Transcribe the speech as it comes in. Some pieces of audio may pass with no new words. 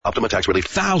Optima Tax Relief.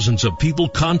 Thousands of people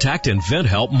contact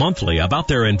InventHelp monthly about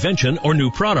their invention or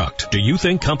new product. Do you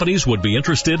think companies would be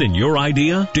interested in your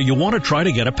idea? Do you want to try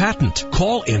to get a patent?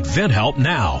 Call InventHelp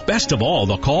now. Best of all,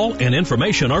 the call and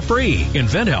information are free.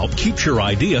 InventHelp keeps your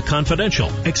idea confidential,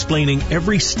 explaining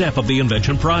every step of the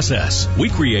invention process.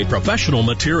 We create professional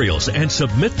materials and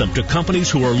submit them to companies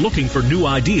who are looking for new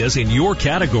ideas in your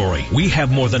category. We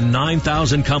have more than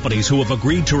 9,000 companies who have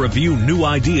agreed to review new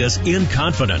ideas in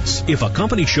confidence. If a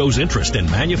company shows interest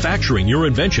in manufacturing your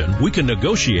invention, we can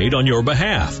negotiate on your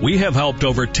behalf. We have helped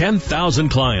over 10,000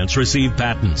 clients receive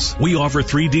patents. We offer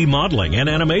 3D modeling and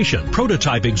animation,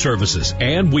 prototyping services,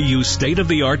 and we use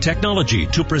state-of-the-art technology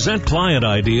to present client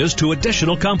ideas to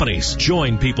additional companies.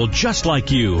 Join people just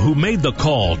like you who made the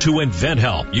call to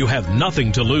InventHelp. You have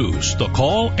nothing to lose. The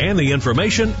call and the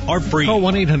information are free. Call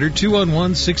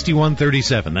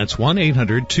 1-800-211-6137. That's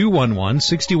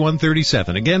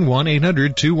 1-800-211-6137. Again,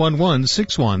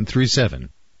 1-800-211-6137. 137.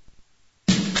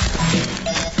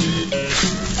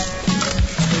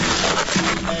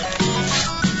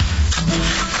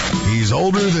 He's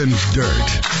older than dirt.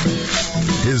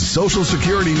 His social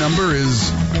security number is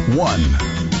 1.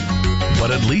 But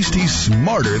at least he's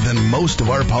smarter than most of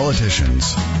our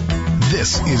politicians.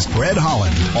 This is Fred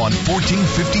Holland on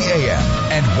 1450 AM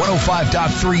and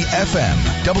 105.3 FM,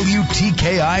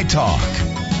 WTKI Talk.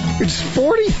 It's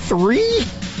 43?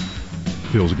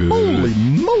 Feels good. Holy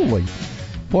moly.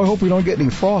 Boy, I hope we don't get any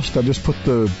frost. I just put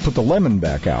the lemon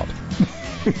back out.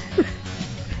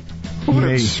 What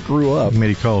did it screw up?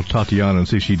 Maybe call Tatiana and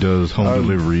see if she does home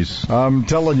deliveries. I'm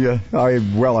telling you,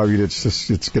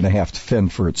 it's going to have to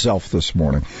fend for itself this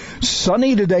morning.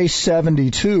 Sunny today,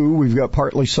 72. We've got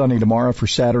partly sunny tomorrow for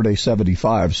Saturday,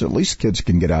 75. So at least kids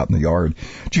can get out in the yard.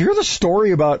 Did you hear the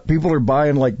story about people are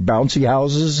buying like bouncy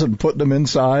houses and putting them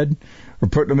inside? Or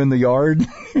putting them in the yard,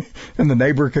 and the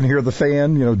neighbor can hear the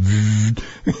fan,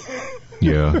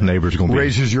 Yeah, neighbor's going to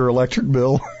raises your electric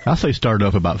bill. I say start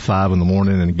up about 5 in the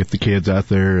morning and get the kids out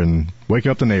there and wake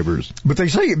up the neighbors. But they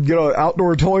say,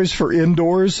 outdoor toys for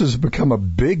indoors has become a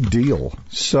big deal.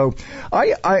 So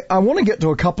I want to get to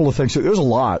a couple of things. There's a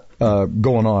lot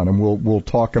going on, and we'll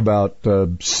talk about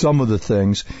some of the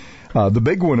things. The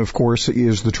big one, of course,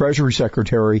 is the Treasury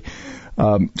Secretary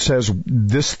says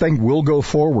this thing will go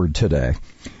forward today.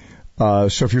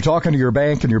 So if you're talking to your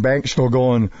bank and your bank's still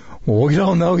going, well, we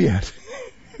don't know yet.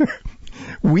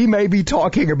 We may be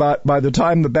talking about by the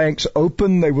time the banks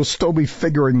open, they will still be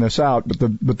figuring this out.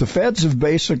 But the feds have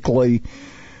basically,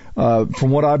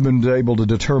 from what I've been able to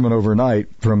determine overnight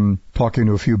from talking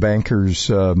to a few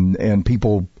bankers and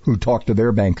people who talk to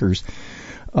their bankers,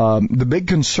 the big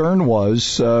concern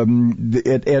was,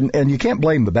 and you can't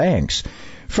blame the banks.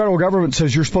 Federal government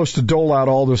says you're supposed to dole out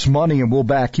all this money and we'll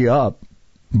back you up.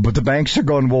 But the banks are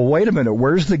going, well, wait a minute,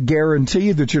 where's the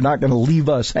guarantee that you're not going to leave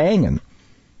us hanging?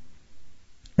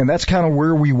 And that's kind of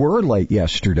where we were late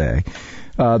yesterday.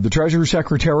 The Treasury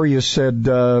Secretary has said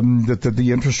that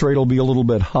the interest rate will be a little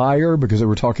bit higher because they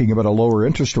were talking about a lower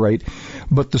interest rate.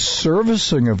 But the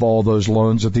servicing of all those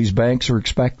loans that these banks are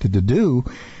expected to do,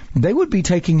 they would be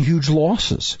taking huge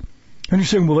losses. And you're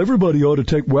saying, well, everybody ought to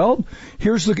take. Well,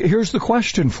 here's the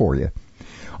question for you.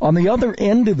 On the other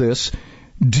end of this,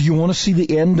 do you want to see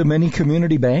the end of many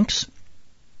community banks?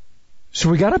 So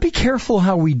we got to be careful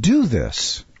how we do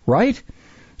this, right?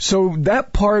 So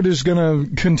that part is going to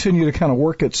continue to kind of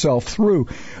work itself through.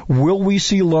 Will we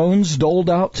see loans doled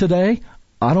out today?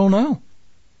 I don't know.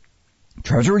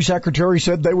 Treasury Secretary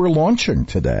said they were launching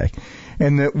today,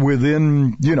 and that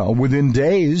within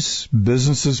days,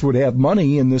 businesses would have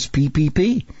money in this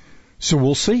PPP. So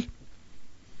we'll see.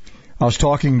 I was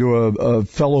talking to a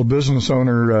fellow business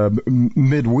owner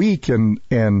midweek,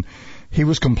 and he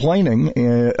was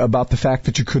complaining about the fact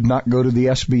that you could not go to the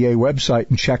SBA website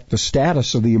and check the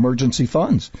status of the emergency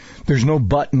funds. There's no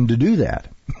button to do that.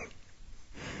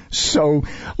 So,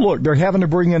 look, they're having to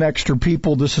bring in extra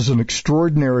people. This is an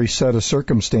extraordinary set of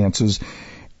circumstances.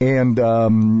 And,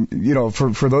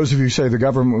 for those of you who say the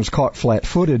government was caught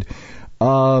flat-footed,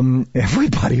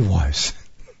 everybody was,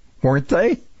 weren't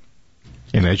they?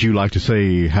 And as you like to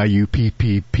say, how you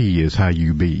PPP is how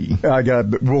you be.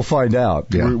 We'll find out.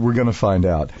 Yeah. We're going to find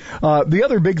out. The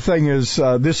other big thing is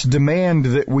this demand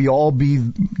that we all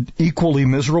be equally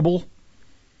miserable.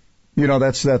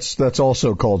 That's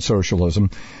also called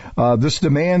socialism. This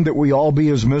demand that we all be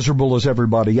as miserable as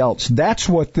everybody else. That's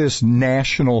what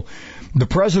the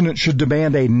president should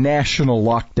demand a national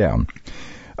lockdown.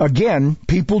 Again,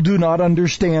 people do not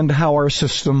understand how our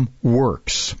system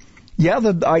works. Yeah,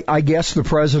 I guess the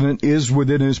president is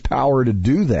within his power to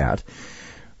do that,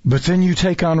 but then you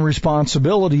take on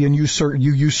responsibility and you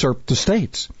usurp the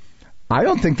states. I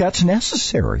don't think that's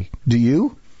necessary. Do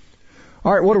you?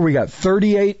 All right, what do we got?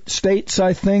 38 states,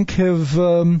 I think, have,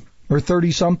 or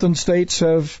 30-something states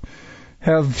have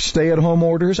stay-at-home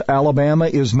orders. Alabama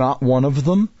is not one of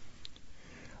them.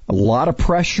 A lot of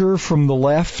pressure from the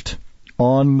left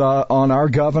on our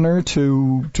governor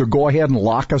to go ahead and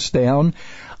lock us down.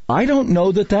 I don't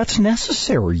know that that's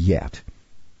necessary yet.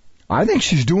 I think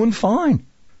she's doing fine.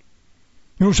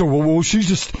 So, well, she's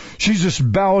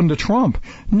just bowing to Trump.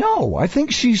 No, I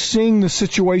think she's seeing the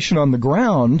situation on the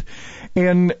ground.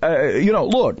 And,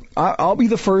 look, I'll be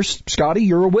the first. Scotty,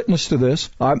 you're a witness to this.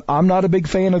 I'm not a big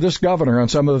fan of this governor on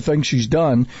some of the things she's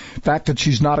done. The fact that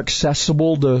she's not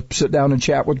accessible to sit down and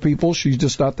chat with people, she's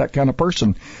just not that kind of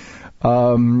person.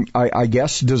 I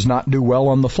guess does not do well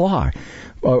on the fly.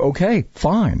 Okay,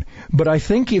 fine. But I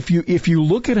think if you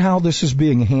look at how this is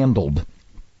being handled,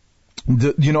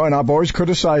 and I've always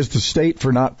criticized the state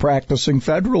for not practicing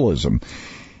federalism.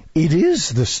 It is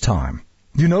this time.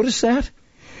 You notice that?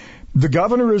 The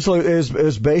governor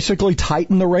is basically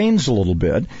tightened the reins a little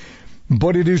bit,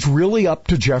 but it is really up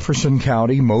to Jefferson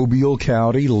County, Mobile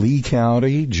County, Lee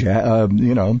County, did I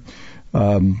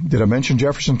mention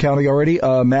Jefferson County already?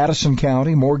 Madison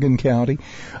County, Morgan County.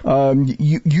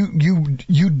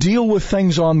 You deal with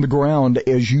things on the ground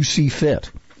as you see fit.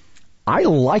 I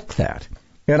like that.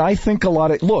 And I think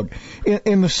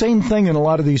in the same thing in a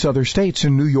lot of these other states,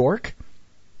 in New York,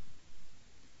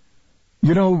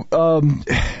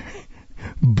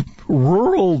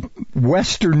 rural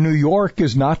western New York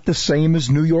is not the same as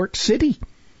New York City.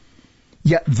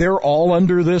 Yet they're all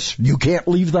under this, you can't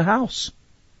leave the house.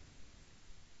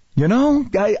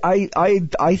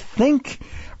 I think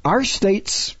our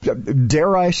states,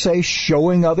 dare I say,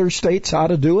 showing other states how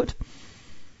to do it.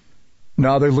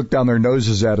 Now they look down their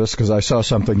noses at us because I saw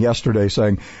something yesterday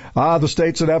saying, the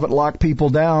states that haven't locked people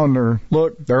down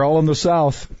they're all in the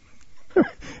South.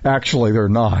 Actually, they're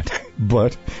not,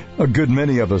 but a good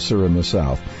many of us are in the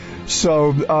South.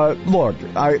 So,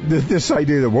 this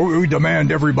idea that we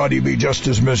demand everybody be just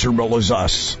as miserable as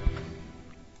us.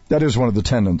 That is one of the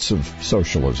tenets of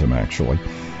socialism, actually.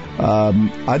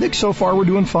 I think so far we're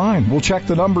doing fine. We'll check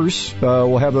the numbers.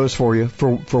 We'll have those for you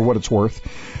for what it's worth.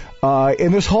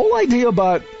 And this whole idea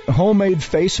about homemade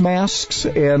face masks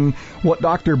and what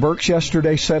Dr. Birx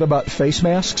yesterday said about face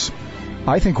masks,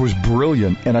 I think was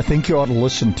brilliant, and I think you ought to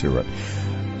listen to it.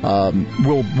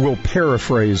 We'll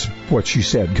paraphrase what she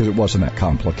said because it wasn't that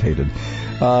complicated.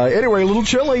 Anyway, a little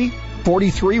chilly.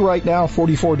 43 right now,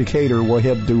 44 Decatur. We'll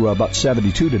head to about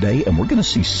 72 today, and we're going to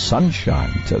see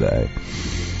sunshine today.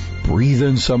 Breathe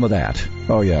in some of that.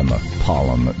 Oh, yeah, and the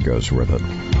pollen that goes with it.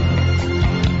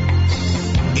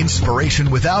 Inspiration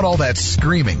without all that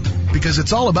screaming, because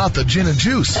it's all about the gin and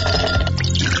juice.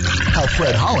 How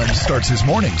Fred Holland starts his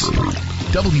mornings.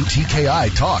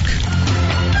 WTKI Talk.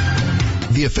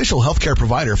 The official healthcare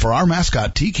provider for our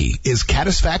mascot Tiki is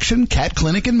Catisfaction Cat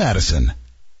Clinic in Madison.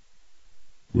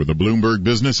 With the Bloomberg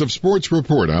Business of Sports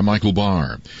Report, I'm Michael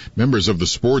Barr. Members of the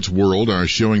sports world are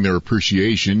showing their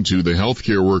appreciation to the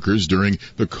healthcare workers during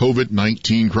the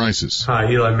COVID-19 crisis. Hi,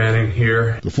 Eli Manning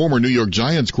here. The former New York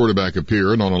Giants quarterback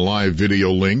appeared on a live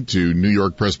video link to New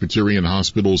York Presbyterian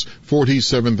Hospital's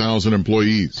 47,000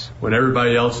 employees. When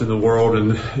everybody else in the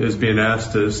world is being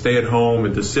asked to stay at home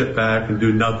and to sit back and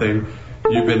do nothing,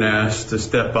 you've been asked to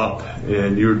step up,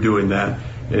 and you're doing that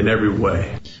in every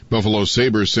way. Buffalo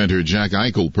Sabres center Jack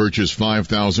Eichel purchased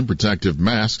 5,000 protective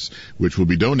masks, which will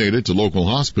be donated to local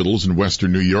hospitals in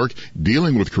western New York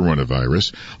dealing with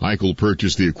coronavirus. Eichel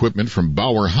purchased the equipment from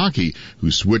Bauer Hockey,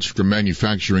 who switched from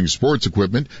manufacturing sports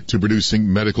equipment to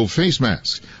producing medical face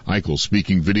masks. Eichel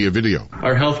speaking via video.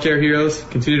 Our healthcare heroes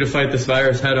continue to fight this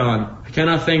virus head on. I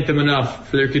cannot thank them enough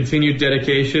for their continued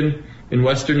dedication in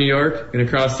western New York and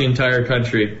across the entire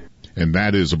country. And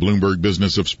that is a Bloomberg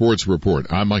Business of Sports Report.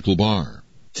 I'm Michael Barr.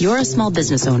 You're a small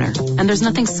business owner, and there's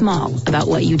nothing small about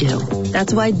what you do.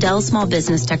 That's why Dell Small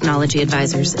Business Technology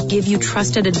Advisors give you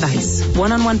trusted advice,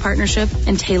 one-on-one partnership,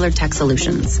 and tailored tech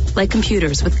solutions, like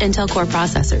computers with Intel Core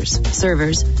processors,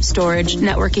 servers, storage,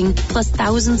 networking, plus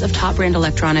thousands of top-brand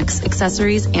electronics,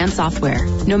 accessories, and software.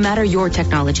 No matter your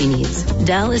technology needs,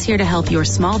 Dell is here to help your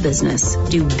small business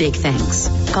do big things.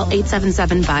 Call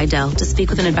 877-BUY-DELL to speak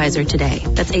with an advisor today.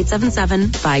 That's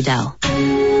 877-BUY-DELL.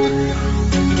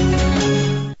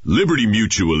 Liberty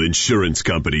Mutual Insurance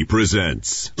Company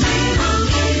presents.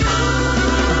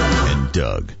 And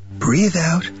Doug. Breathe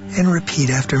out and repeat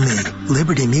after me.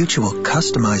 Liberty Mutual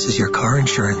customizes your car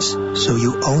insurance so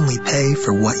you only pay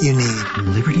for what you need.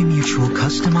 Liberty Mutual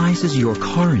customizes your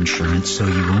car insurance so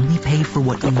you only pay for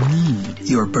what you need.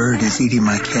 Your bird is eating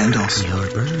my candles.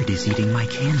 Your bird is eating my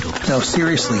candles. No,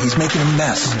 seriously, he's making a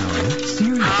mess. No,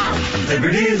 seriously.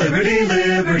 Liberty, liberty,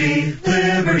 liberty,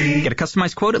 liberty. Get a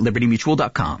customized quote at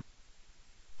libertymutual.com.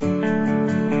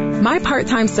 My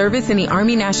part-time service in the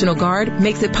Army National Guard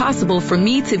makes it possible for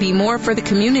me to be more for the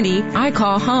community I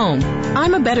call home.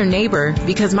 I'm a better neighbor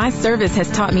because my service has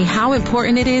taught me how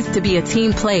important it is to be a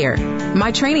team player.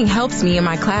 My training helps me in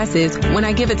my classes when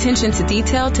I give attention to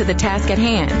detail to the task at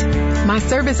hand. My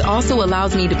service also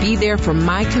allows me to be there for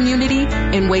my community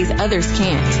in ways others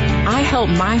can't. I help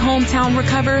my hometown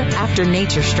recover after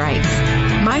nature strikes.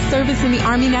 My service in the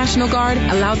Army National Guard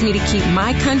allows me to keep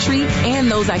my country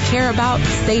and those I care about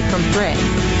safe from threats.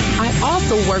 I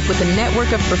also work with a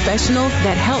network of professionals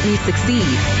that help me succeed.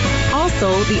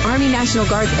 Also, the Army National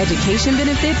Guard's education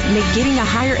benefits make getting a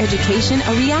higher education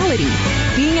a reality.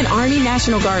 Being an Army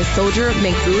National Guard soldier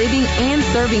makes living and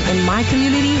serving in my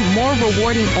community more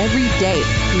rewarding every day.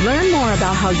 Learn more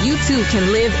about how you too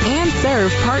can live and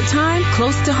serve part-time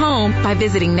close to home by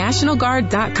visiting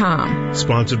NationalGuard.com.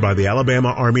 Sponsored by the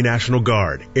Alabama Army National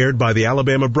Guard. Aired by the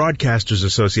Alabama Broadcasters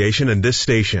Association and this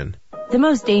station. The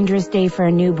most dangerous day for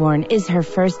a newborn is her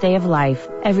first day of life.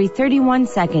 Every 31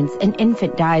 seconds, an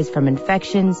infant dies from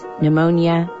infections,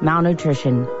 pneumonia,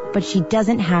 malnutrition. But she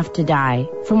doesn't have to die.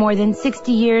 For more than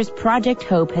 60 years, Project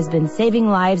Hope has been saving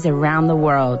lives around the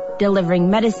world, delivering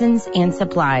medicines and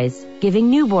supplies,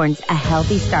 giving newborns a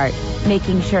healthy start,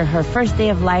 making sure her first day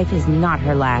of life is not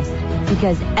her last,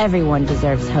 because everyone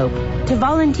deserves hope. To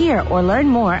volunteer or learn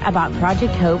more about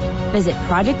Project Hope, visit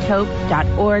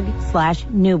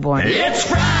projecthope.org/newborn. It's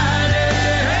Friday.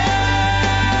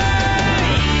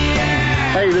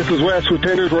 Hey, this is Wes with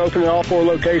Tenders. We're opening all 4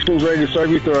 locations, ready to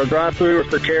serve you through our drive-thru or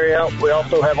for carry-out. We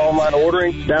also have online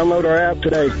ordering. Download our app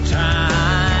today.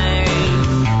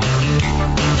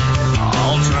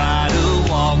 I'll try to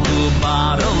walk the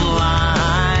bottom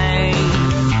line.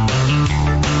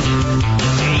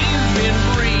 We've been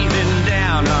breathing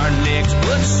down our necks,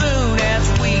 but soon as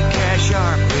we cash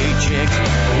our paychecks,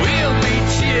 we'll be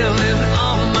chilling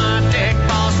on my deck,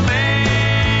 boss man.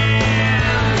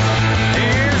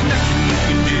 There's nothing you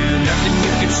can do, nothing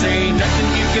you can say, nothing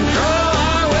you can throw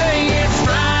our way. It's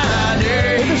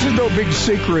Friday. Hey, this is no big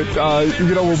secret.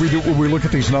 When we look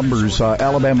at these numbers,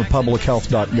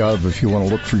 alabamapublichealth.gov if you want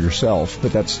to look for yourself.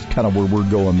 But that's kind of where we're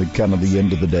going, the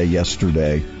end of the day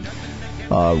yesterday.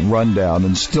 Rundown,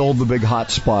 and still the big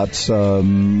hot spots,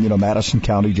 Madison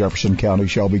County, Jefferson County,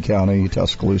 Shelby County,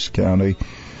 Tuscaloosa County,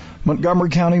 Montgomery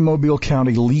County, Mobile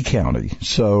County, Lee County.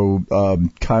 So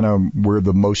kind of where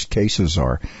the most cases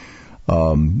are.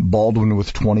 Baldwin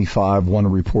with 25,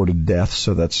 1 reported death,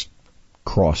 so that's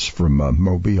cross from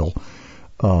Mobile.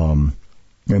 And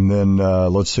then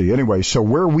let's see. Anyway, so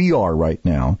where we are right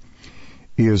now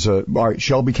is all right.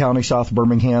 Shelby County, South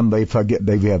Birmingham. They've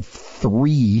had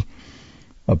 3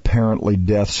 apparently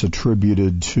deaths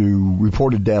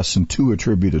reported deaths, and 2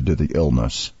 attributed to the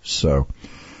illness. So,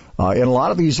 and a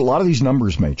lot of these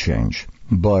numbers may change.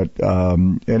 But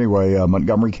anyway,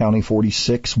 Montgomery County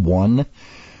 46, 1.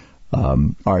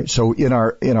 All right. So in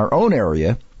our own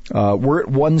area, we're at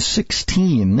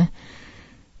 116,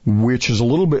 which is a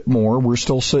little bit more. We're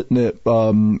still sitting at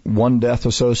 1 death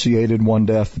associated, 1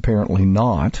 death apparently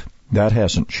not. That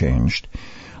hasn't changed.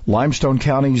 Limestone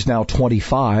County is now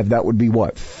 25. That would be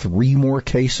 3 more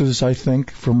cases, I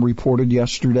think, from reported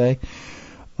yesterday.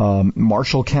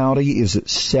 Marshall County is at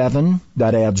 7.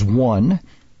 That adds 1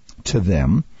 to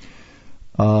them.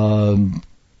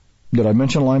 Did I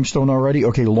mention Limestone already?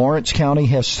 Okay, Lawrence County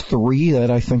has 3. That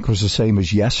I think was the same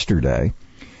as yesterday.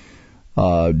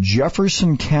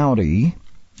 Jefferson County,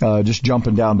 just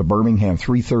jumping down to Birmingham,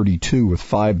 332 with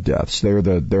 5 deaths. They're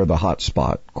the hot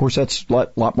spot. Of course, that's a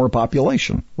lot more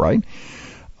population, right?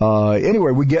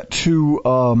 Anyway, we get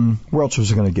to, where else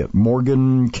was I going to get?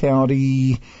 Morgan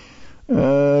County,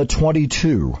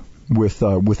 22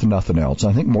 with nothing else.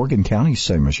 I think Morgan County's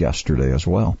same as yesterday as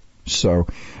well. So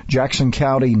Jackson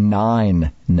County,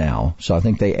 9 now. So I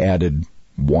think they added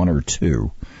 1 or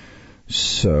 2.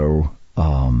 So,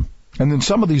 and then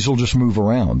some of these will just move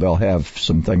around. They'll have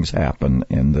some things happen,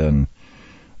 and then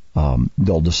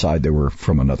they'll decide they were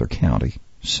from another county.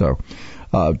 So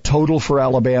total for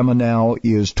Alabama now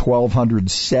is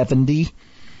 1,270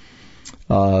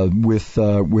 with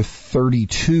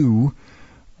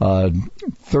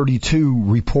 32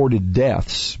 reported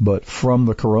deaths, but from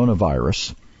the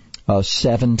coronavirus.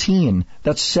 17.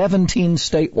 That's 17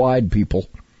 statewide, people.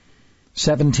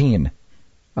 17.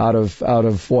 out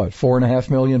of what, 4.5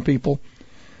 million people?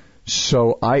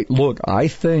 So I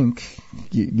think,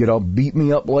 beat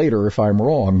me up later if I'm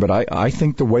wrong, but I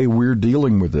think the way we're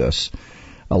dealing with this,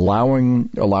 allowing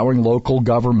local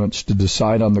governments to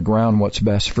decide on the ground what's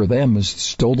best for them is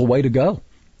still the way to go.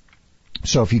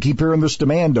 So if you keep hearing this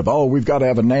demand of, we've got to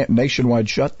have a nationwide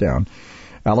shutdown,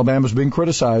 Alabama's being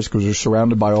criticized because they're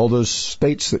surrounded by all those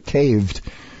states that caved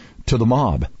to the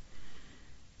mob.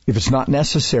 If it's not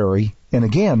necessary, and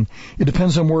again, it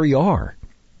depends on where you are.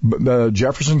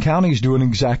 Jefferson County is doing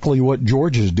exactly what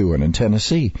Georgia's doing in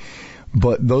Tennessee.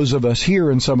 But those of us here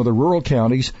in some of the rural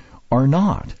counties are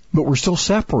not. But we're still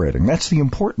separating. That's the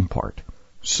important part.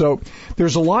 So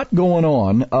there's a lot going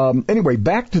on. Anyway,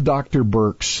 back to Dr.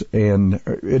 Birx, and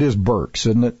it is Birx,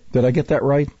 isn't it? Did I get that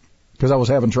right? Because I was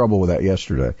having trouble with that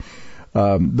yesterday.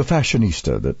 The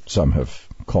fashionista that some have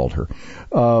called her.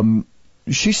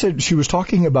 She said she was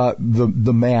talking about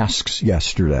the masks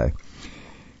yesterday.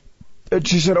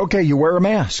 She said, okay, you wear a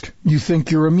mask. You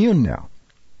think you're immune now.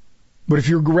 But if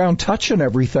you're around touching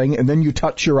everything and then you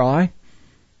touch your eye,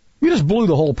 you just blew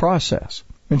the whole process.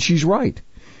 And she's right.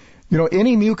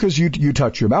 Any mucus, you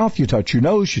touch your mouth, you touch your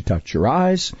nose, you touch your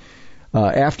eyes.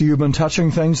 After you've been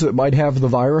touching things that might have the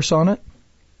virus on it,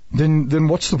 then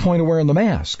what's the point of wearing the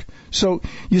mask? So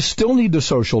you still need to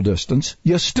social distance.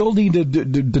 You still need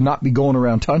to not be going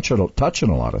around touching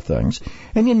a lot of things.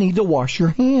 And you need to wash your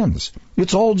hands.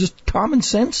 It's all just common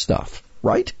sense stuff,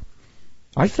 right?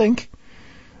 I think.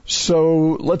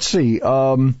 So let's see.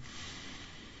 Let's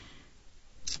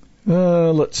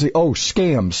see. Oh,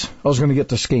 scams. I was going to get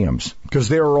to scams because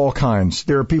there are all kinds.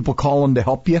 There are people calling to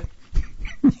help you.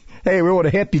 Hey, we want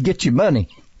to help you get your money.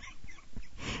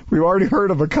 We've already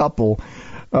heard of a couple.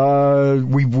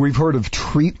 We've heard of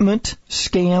treatment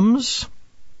scams.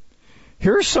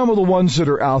 Here are some of the ones that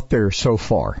are out there so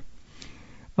far.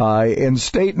 And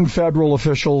state and federal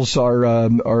officials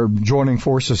are joining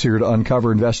forces here to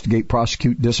uncover, investigate,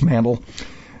 prosecute, dismantle.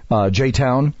 Jay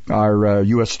Town, our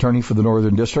U.S. attorney for the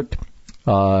Northern District,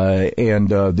 and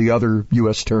the other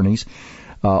U.S. attorneys,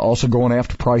 also going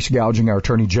after price gouging. Our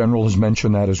attorney general has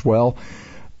mentioned that as well.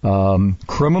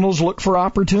 Criminals look for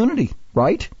opportunity,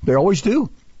 right? They always do.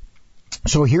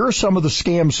 So here are some of the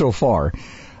scams so far.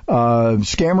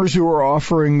 Scammers who are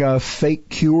offering fake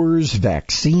cures,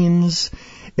 vaccines,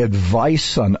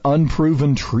 advice on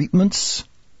unproven treatments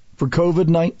for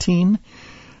COVID-19.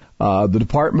 The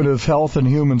Department of Health and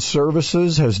Human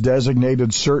Services has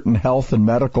designated certain health and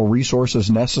medical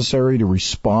resources necessary to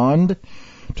respond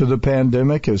to the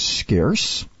pandemic as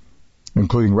scarce,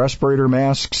 including respirator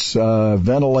masks,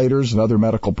 ventilators, and other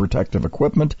medical protective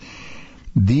equipment.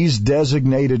 These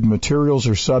designated materials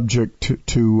are subject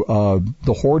to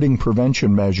the hoarding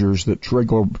prevention measures that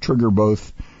trigger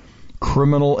both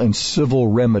criminal and civil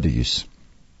remedies.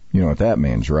 You know what that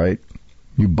means, right?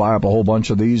 You buy up a whole bunch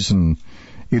of these and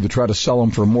either try to sell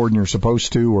them for more than you're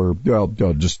supposed to, or you'll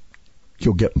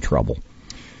get in trouble.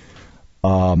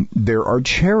 There are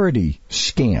charity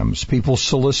scams, people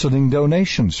soliciting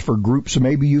donations for groups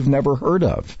maybe you've never heard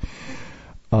of.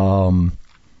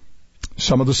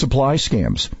 Some of the supply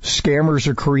scams. Scammers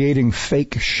are creating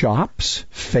fake shops,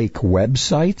 fake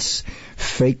websites,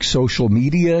 fake social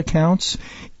media accounts,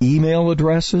 email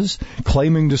addresses,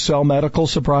 claiming to sell medical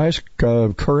supplies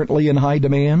currently in high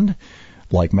demand,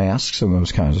 like masks and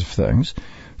those kinds of things.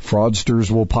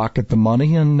 Fraudsters will pocket the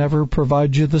money and never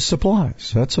provide you the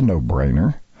supplies. That's a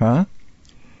no-brainer, huh?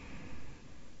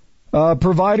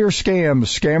 Provider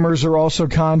scams. Scammers are also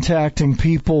contacting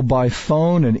people by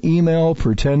phone and email,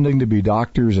 pretending to be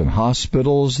doctors in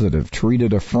hospitals that have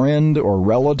treated a friend or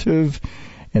relative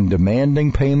and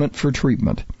demanding payment for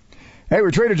treatment. Hey,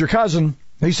 we treated your cousin.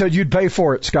 He said you'd pay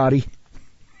for it, Scotty.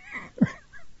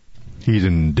 He's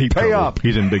in deep trouble. Pay up.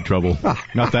 He's in big trouble.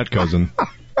 Not that cousin.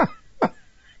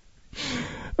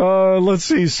 Let's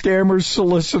see. Scammers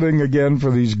soliciting again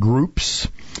for these groups.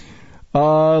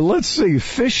 Let's see.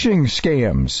 Phishing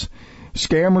scams.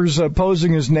 Scammers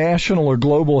posing as national or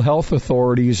global health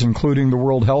authorities, including the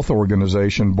World Health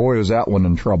Organization. Boy, is that one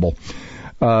in trouble.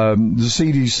 The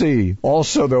CDC.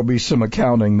 Also, there'll be some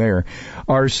accounting there.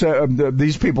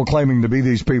 These people claiming to be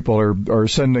these people are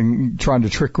trying to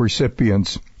trick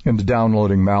recipients into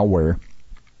downloading malware.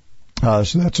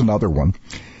 So that's another one.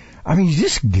 I mean, you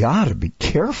just gotta be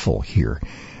careful here.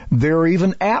 There are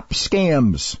even app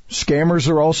scams. Scammers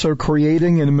are also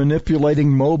creating and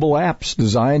manipulating mobile apps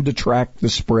designed to track the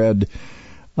spread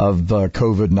of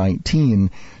COVID-19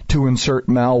 to insert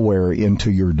malware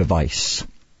into your device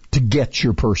to get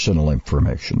your personal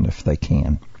information if they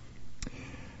can.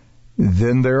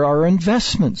 Then there are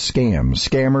investment scams.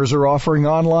 Scammers are offering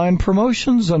online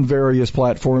promotions on various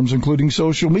platforms, including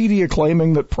social media,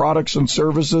 claiming that products and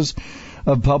services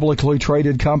of publicly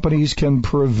traded companies can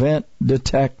prevent,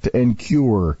 detect, and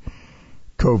cure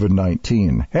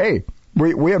COVID-19. Hey,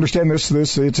 we understand this.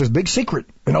 It's a big secret,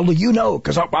 and only you know,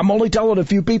 because I'm only telling a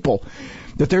few people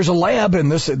that there's a lab in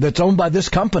this that's owned by this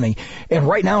company, and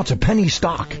right now it's a penny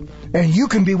stock, and you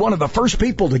can be one of the first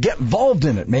people to get involved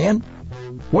in it, man.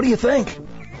 What do you think?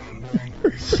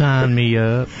 Sign me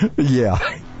up. Yeah.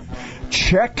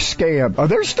 Check scam. Are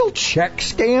there still check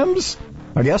scams?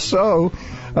 I guess so.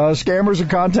 Scammers are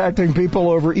contacting people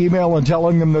over email and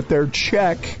telling them that their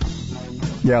check,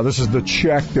 this is the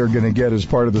check they're going to get as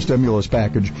part of the stimulus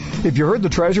package. If you heard the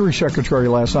Treasury Secretary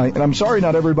last night, and I'm sorry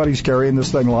not everybody's carrying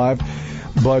this thing live,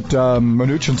 but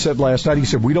Mnuchin said last night, he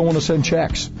said, we don't want to send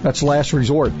checks. That's last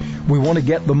resort. We want to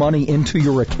get the money into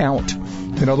your account.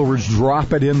 In other words,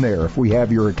 drop it in there if we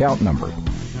have your account number.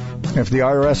 If the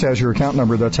IRS has your account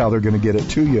number, that's how they're going to get it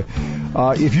to you.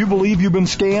 If you believe you've been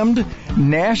scammed,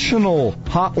 national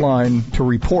hotline to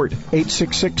report,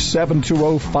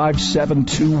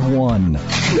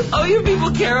 866-720-5721. All you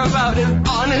people care about is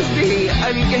honesty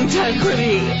and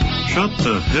integrity. Shut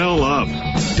the hell up.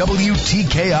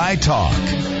 WTKI Talk.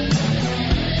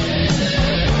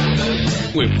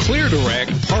 We've cleared a wreck.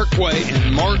 Parkway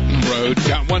and Martin Road.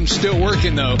 Got one still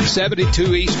working, though.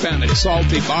 72 eastbound at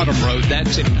Salty Bottom Road.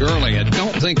 That's in Gurley. I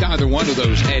don't think either one of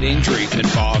those had injuries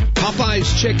involved.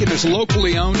 Popeye's Chicken is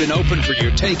locally owned and open for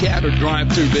your takeout or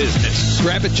drive-through business.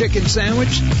 Grab a chicken sandwich,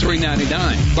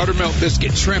 $3.99. Buttermilk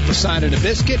biscuit, shrimp, a side, and a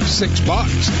biscuit,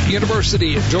 $6.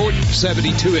 University of Jordan,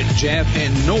 72 at Jeff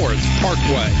and North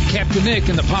Parkway. Captain Nick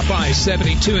in the Popeyes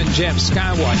 72 and Jeff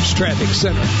Skywatch Traffic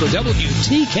Center for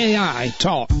WTKI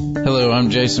Talk. Hello,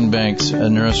 I'm Jason Banks, a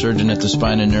neurosurgeon at the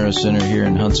Spine and Neuro Center here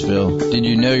in Huntsville. Did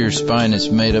you know your spine is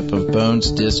made up of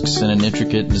bones, discs, and an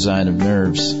intricate design of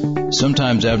nerves?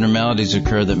 Sometimes abnormalities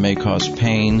occur that may cause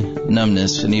pain,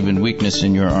 numbness, and even weakness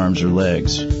in your arms or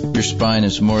legs. Your spine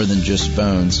is more than just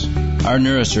bones. Our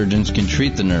neurosurgeons can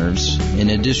treat the nerves in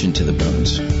addition to the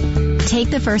bones. Take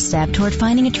the first step toward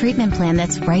finding a treatment plan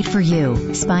that's right for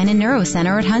you. Spine and Neuro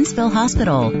Center at Huntsville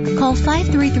Hospital. Call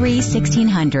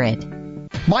 533-1600.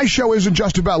 My show isn't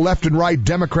just about left and right,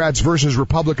 Democrats versus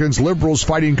Republicans, liberals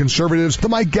fighting conservatives. The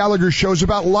Mike Gallagher Show's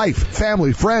about life,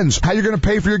 family, friends, how you're going to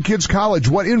pay for your kids' college,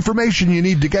 what information you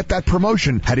need to get that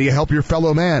promotion, how do you help your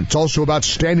fellow man. It's also about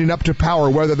standing up to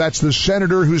power, whether that's the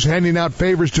senator who's handing out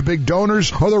favors to big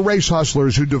donors or the race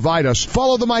hustlers who divide us.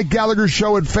 Follow The Mike Gallagher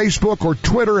Show at Facebook or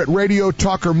Twitter at Radio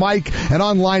Talker Mike and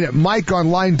online at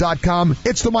MikeOnline.com.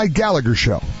 It's The Mike Gallagher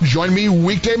Show. Join me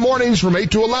weekday mornings from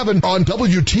 8 to 11 on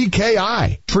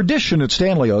WTKI. Tradition at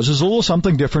Stanley's is a little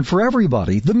something different for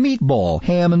everybody. The meatball,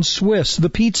 ham and Swiss, the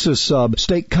pizza sub,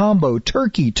 steak combo,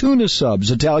 turkey, tuna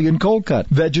subs, Italian cold cut,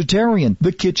 vegetarian,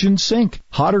 the kitchen sink.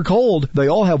 Hot or cold, they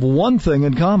all have one thing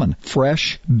in common: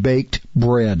 fresh baked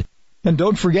bread. And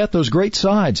don't forget those great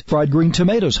sides: fried green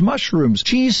tomatoes, mushrooms,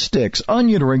 cheese sticks,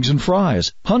 onion rings, and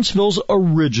fries. Huntsville's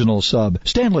original sub.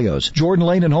 Stanley's, Jordan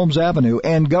Lane and Holmes Avenue,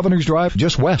 and Governor's Drive,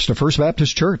 just west of First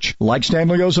Baptist Church. Like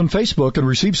Stanley's on Facebook and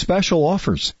receive special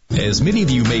offers. As many of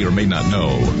you may or may not know,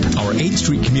 our 8th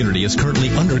Street community is currently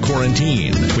under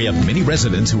quarantine. We have many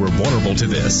residents who are vulnerable to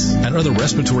this and other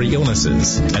respiratory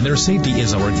illnesses, and their safety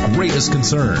is our greatest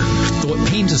concern. Though it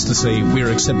pains us to say we are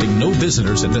accepting no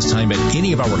visitors at this time at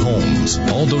any of our homes,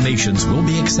 all donations will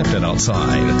be accepted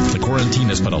outside. The quarantine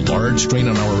has put a large strain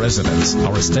on our residents,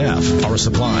 our staff, our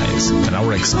supplies, and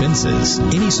our expenses.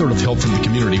 Any sort of help from the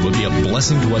community will be a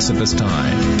blessing to us at this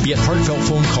time. Be it heartfelt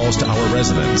phone calls to our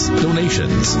residents,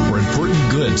 donations, or important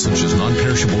goods such as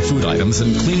non-perishable food items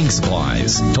and cleaning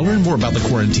supplies. To learn more about the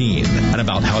quarantine and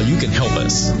about how you can help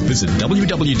us, visit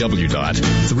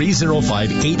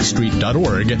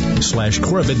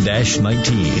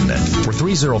www.3058street.org/COVID-19. For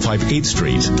 305 8th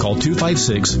Street, call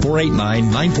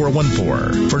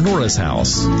 256-489-9414. For Nora's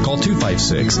House, call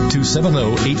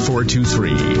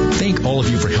 256-270-8423. Thank all of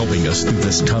you for helping us through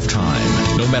this tough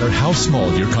time. No matter how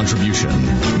small your contribution,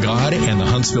 God and the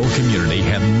Huntsville community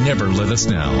have never let us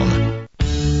down.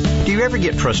 Do you ever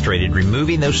get frustrated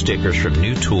removing those stickers from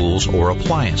new tools or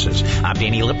appliances? I'm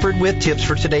Danny Lippard with tips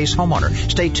for today's homeowner.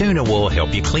 Stay tuned and we'll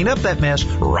help you clean up that mess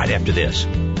right after this.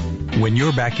 When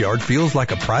your backyard feels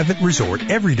like a private resort,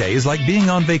 every day is like being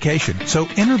on vacation. So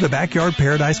enter the Backyard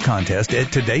Paradise contest at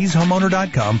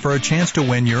todayshomeowner.com for a chance to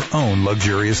win your own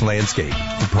luxurious landscape.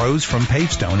 The pros from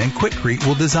Pavestone and Quikrete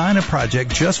will design a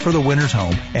project just for the winner's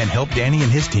home and help Danny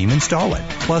and his team install it.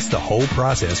 Plus, the whole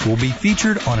process will be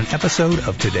featured on an episode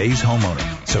of Today's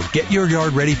Homeowner. So get your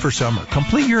yard ready for summer.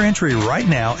 Complete your entry right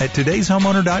now at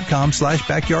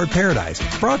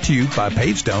todayshomeowner.com/backyardparadise. Brought to you by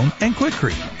Pavestone and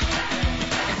Quikrete.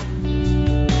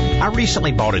 I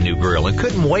recently bought a new grill and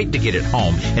couldn't wait to get it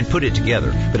home and put it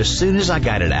together. But as soon as I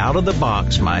got it out of the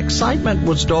box, my excitement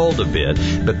was dulled a bit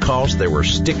because there were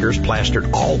stickers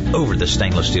plastered all over the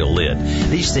stainless steel lid.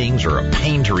 These things are a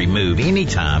pain to remove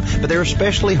anytime, but they're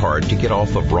especially hard to get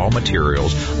off of raw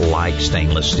materials like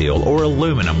stainless steel or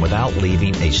aluminum without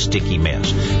leaving a sticky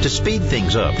mess. To speed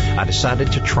things up, I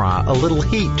decided to try a little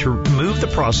heat to move the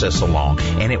process along,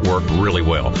 and it worked really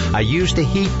well. I used a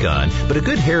heat gun, but a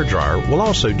good hairdryer will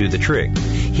also do the trick.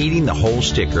 Heating the whole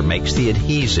sticker makes the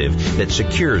adhesive that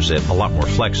secures it a lot more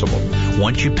flexible.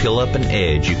 Once you peel up an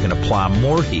edge, you can apply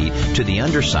more heat to the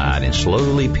underside and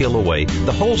slowly peel away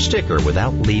the whole sticker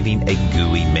without leaving a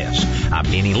gooey mess. I'm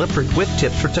Danny Lippert with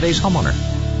tips for today's homeowner.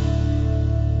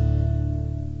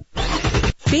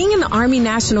 Being in the Army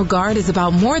National Guard is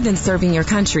about more than serving your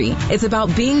country. It's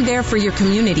about being there for your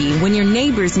community when your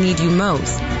neighbors need you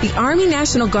most. The Army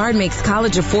National Guard makes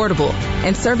college affordable,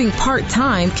 and serving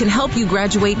part-time can help you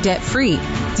graduate debt-free.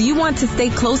 Do you want to stay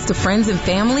close to friends and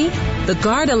family? The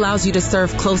Guard allows you to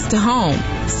serve close to home.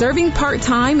 Serving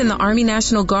part-time in the Army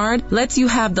National Guard lets you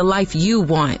have the life you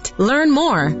want. Learn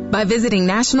more by visiting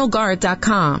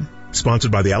nationalguard.com.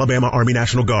 Sponsored by the Alabama Army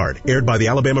National Guard. Aired by the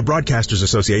Alabama Broadcasters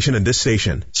Association and this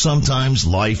station. Sometimes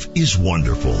life is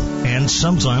wonderful, and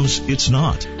sometimes it's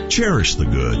not. Cherish the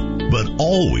good, but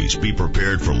always be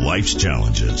prepared for life's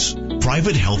challenges.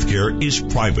 Private health care is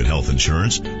private health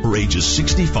insurance for ages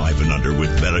 65 and under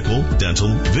with medical, dental,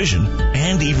 vision,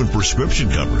 and even prescription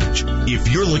coverage. If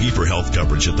you're looking for health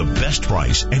coverage at the best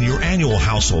price and your annual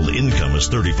household income is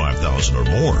 $35,000 or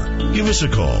more, give us a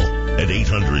call at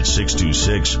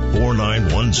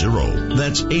 800-626-4910.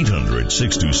 That's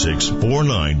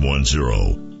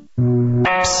 800-626-4910.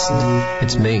 Psst,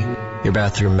 it's me, your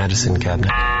bathroom medicine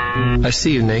cabinet. I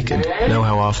see you naked, know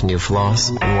how often you floss,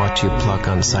 and watch you pluck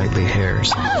unsightly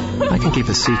hairs. I can keep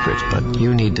a secret, but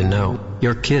you need to know.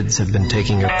 Your kids have been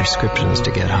taking your prescriptions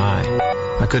to get high.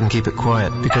 I couldn't keep it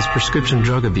quiet because prescription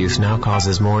drug abuse now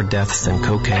causes more deaths than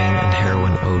cocaine and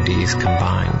heroin ODs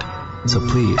combined. So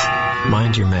please,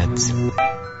 mind your meds.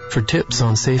 For tips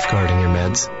on safeguarding your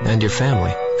meds and your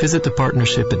family, visit the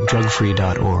partnership at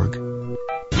drugfree.org.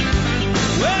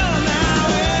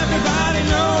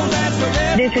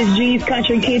 This is G's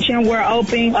Country Kitchen. We're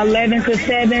open 11 to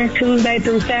 7, Tuesday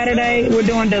through Saturday. We're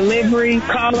doing delivery.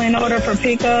 Call in order for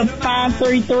pickup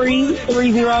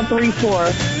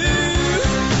 533-3034.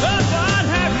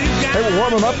 Hey, we're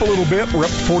warming up a little bit. We're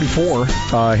up to 44,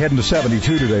 heading to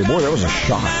 72 today. Boy, that was a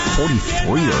shock.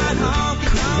 43 earlier.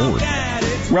 Good Lord.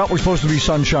 Well, we're supposed to be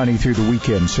sunshiny through the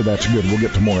weekend, so that's good. We'll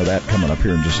get to more of that coming up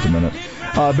here in just a minute.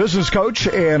 Business coach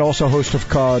and also host of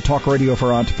Talk Radio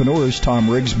for Entrepreneurs, Tom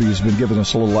Rigsby, has been giving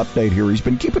us a little update here. He's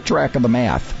been keeping track of the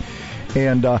math.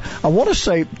 And I want to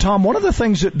say, Tom, one of the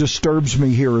things that disturbs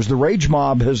me here is the rage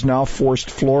mob has now forced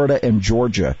Florida and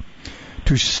Georgia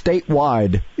to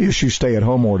statewide issue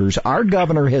stay-at-home orders. Our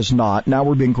governor has not. Now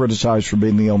we're being criticized for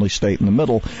being the only state in the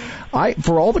middle.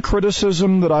 For all the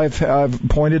criticism that I've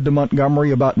pointed to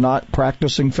Montgomery about not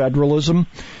practicing federalism,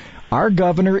 our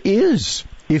governor is.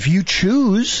 If you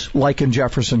choose, like in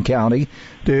Jefferson County,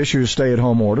 to issue a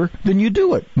stay-at-home order, then you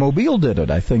do it. Mobile did it,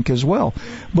 I think, as well.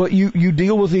 But you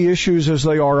deal with the issues as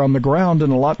they are on the ground,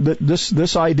 and a lot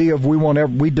this idea of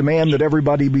we demand that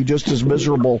everybody be just as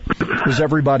miserable as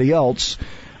everybody else,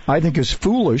 I think is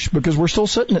foolish because we're still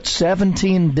sitting at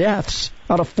 17 deaths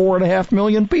out of 4.5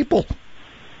 million people.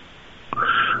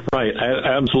 Right,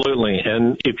 absolutely.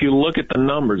 And if you look at the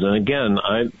numbers, and again,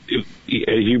 as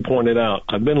you pointed out,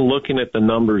 I've been looking at the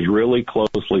numbers really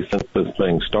closely since this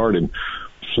thing started.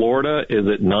 Florida is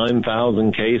at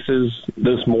 9,000 cases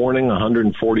this morning,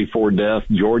 144 deaths.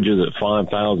 Georgia's at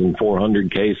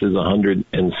 5,400 cases,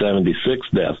 176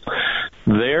 deaths.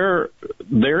 Their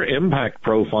impact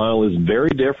profile is very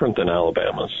different than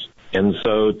Alabama's. And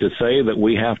so to say that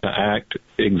we have to act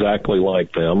exactly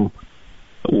like them,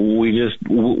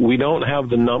 we don't have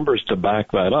the numbers to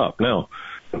back that up. Now,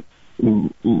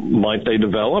 might they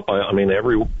develop? I mean,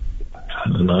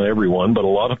 not everyone, but a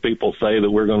lot of people say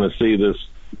that we're going to see this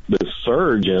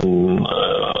surge in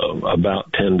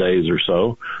about 10 days or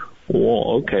so.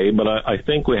 Well, okay, but I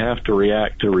think we have to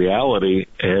react to reality,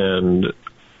 and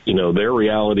their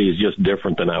reality is just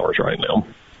different than ours right now.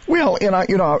 Well, and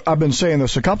I've been saying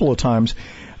this a couple of times.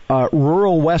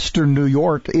 Rural Western New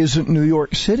York isn't New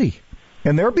York City,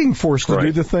 and they're being forced to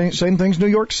do the same things New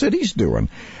York City's doing.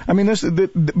 I mean,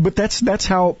 but that's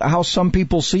how some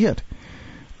people see it.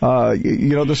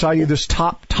 This idea, this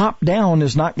top down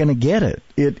is not going to get it.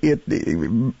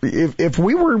 If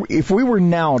we were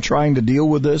now trying to deal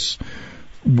with this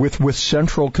with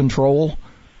central control,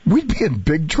 we'd be in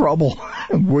big trouble,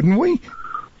 wouldn't we?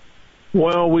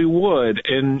 Well, we would.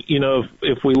 And,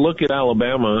 if we look at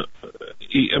Alabama,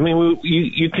 I mean,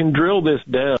 you can drill this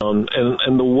down,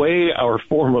 and the way our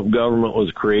form of government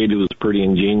was created was pretty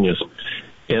ingenious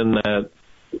in that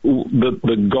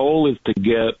the goal is to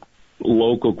get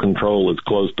local control as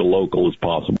close to local as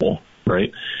possible,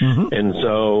 right? Mm-hmm. And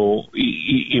so,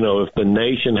 if the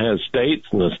nation has states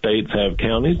and the states have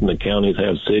counties and the counties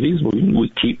have cities,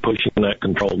 we keep pushing that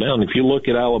control down. If you look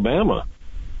at Alabama,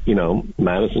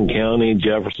 Madison County,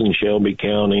 Jefferson, Shelby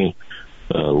County,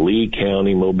 Lee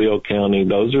County, Mobile County,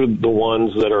 those are the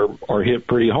ones that are hit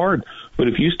pretty hard. But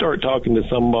if you start talking to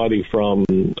somebody from,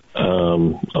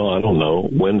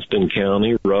 Winston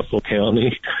County, Russell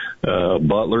County,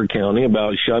 Butler County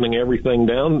about shutting everything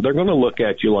down, they're going to look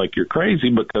at you like you're crazy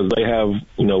because they have,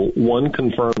 one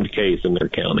confirmed case in their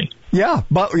county. Yeah,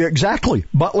 exactly.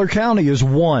 Butler County is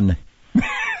one.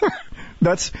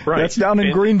 That's down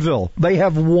in Greenville. They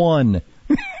have one.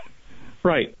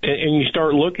 Right, and you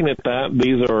start looking at that.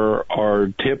 These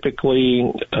are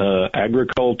typically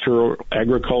agricultural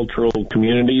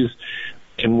communities,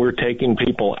 and we're taking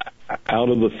people out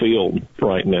of the field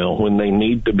right now when they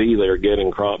need to be there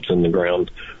getting crops in the ground.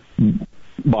 They're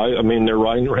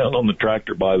riding around on the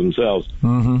tractor by themselves.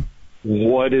 Mm-hmm.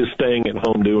 What is staying at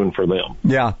home doing for them?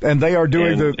 Yeah, and they are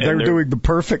doing doing the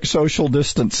perfect social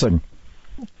distancing.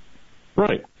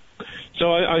 Right.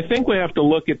 So I think we have to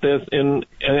look at this, and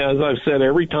as I've said,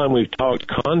 every time we've talked,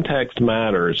 context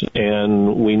matters,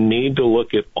 and we need to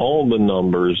look at all the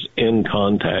numbers in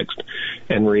context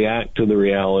and react to the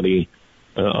reality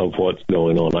of what's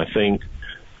going on. I think,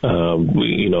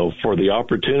 for the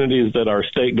opportunities that our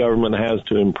state government has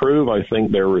to improve, I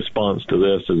think their response to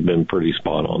this has been pretty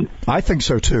spot on. I think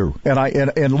so too.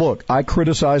 And look, I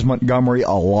criticize Montgomery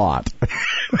a lot.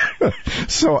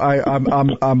 So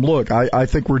I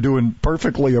think we're doing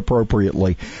perfectly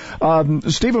appropriately.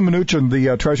 Stephen Mnuchin,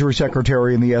 the Treasury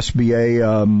Secretary and the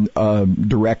SBA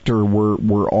director,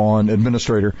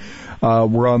 administrator.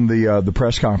 We're on the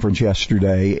press conference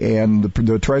yesterday, and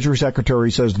the Treasury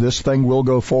Secretary says this thing will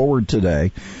go forward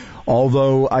today.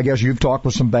 Although I guess you've talked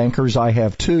with some bankers, I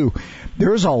have too.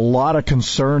 There's a lot of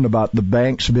concern about the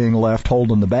banks being left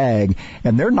holding the bag,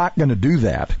 and they're not going to do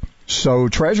that. So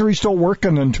Treasury's still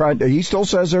working and he still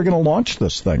says they're going to launch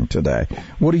this thing today.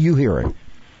 What are you hearing?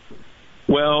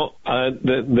 Well,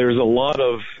 there are a lot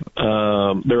of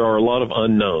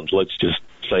unknowns. Let's just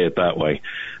say it that way.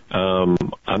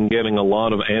 I'm getting a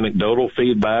lot of anecdotal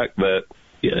feedback that,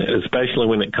 especially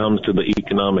when it comes to the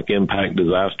economic impact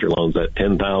disaster loans, that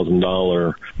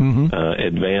 $10,000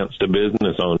 advance to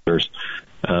business owners,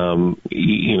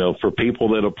 for people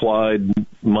that applied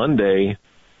Monday,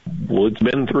 well, it's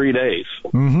been 3 days,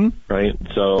 right?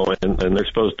 So, and they're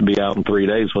supposed to be out in 3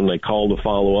 days. When they call to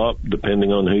follow up,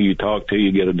 depending on who you talk to,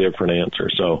 you get a different answer.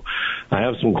 So I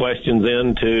have some questions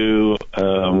to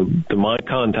my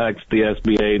contacts at the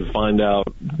SBA to find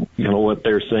out, what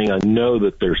they're seeing. I know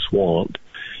that they're swamped,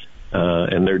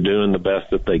 and they're doing the best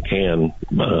that they can.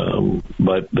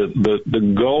 But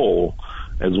the goal,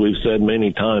 as we've said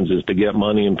many times, is to get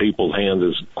money in people's hands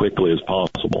as quickly as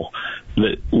possible.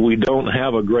 That we don't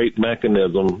have a great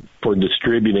mechanism for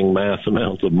distributing mass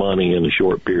amounts of money in a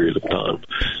short period of time.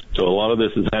 So a lot of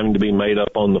this is having to be made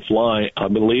up on the fly. I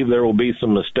believe there will be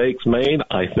some mistakes made.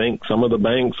 I think some of the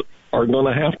banks are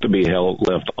going to have to be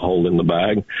left holding the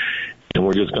bag, and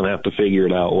we're just going to have to figure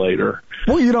it out later.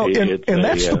 Well,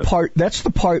 that's the part. That's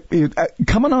the part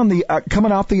coming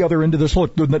out the other end of this.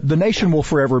 Look, the nation will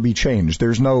forever be changed.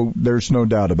 There's no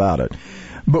doubt about it.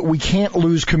 But we can't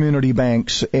lose community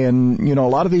banks, and a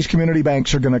lot of these community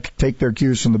banks are going to take their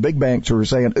cues from the big banks who are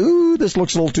saying, "Ooh, this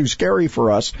looks a little too scary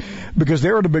for us," because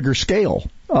they're at a bigger scale.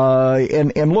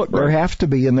 And look, there have to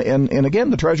be. And again,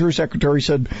 the Treasury Secretary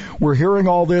said, "We're hearing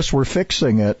all this, we're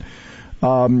fixing it."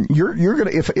 You're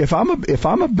gonna if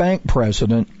I'm a bank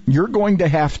president, you're going to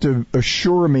have to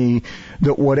assure me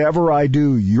that whatever I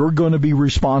do, you're going to be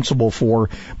responsible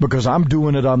for, because I'm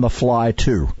doing it on the fly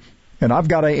too. And I've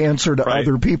got to answer to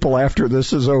other people after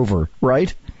this is over,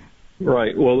 right?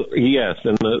 Right. Well, yes.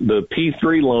 And the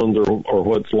P3 loans are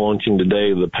what's launching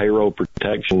today, the payroll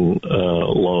protection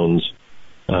loans.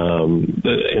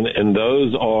 And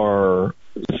those are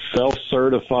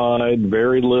self-certified,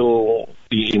 very little,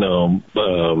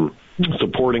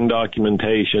 supporting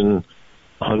documentation,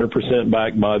 100%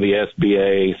 backed by the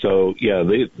SBA. So, yeah,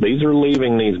 these are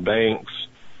leaving these banks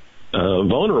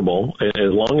vulnerable.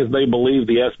 As long as they believe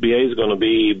the SBA is going to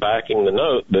be backing the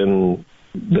note, then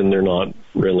they're not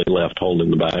really left holding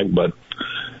the bag. But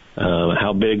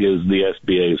how big is the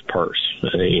SBA's purse?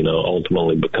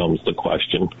 Ultimately becomes the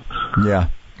question. Yeah.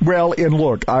 Well, and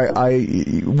look,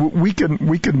 we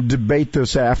can debate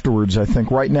this afterwards. I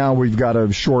think right now we've got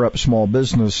to shore up small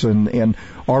business, and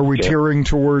are we tearing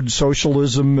towards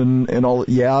socialism and all?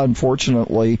 Yeah,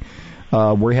 unfortunately,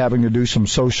 we're having to do some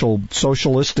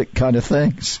socialistic kind of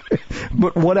things.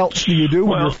 But what else do you do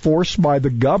when you're forced by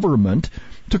the government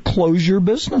to close your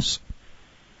business?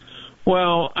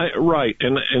 Well, right,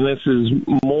 and this is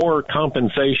more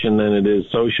compensation than it is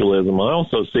socialism. I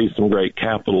also see some great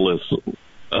capitalist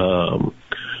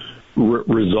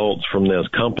results from this.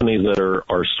 Companies that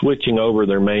are switching over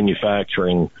their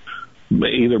manufacturing,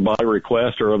 either by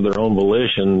request or of their own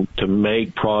volition, to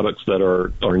make products that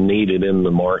are needed in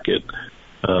the market.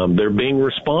 They're being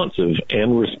responsive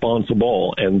and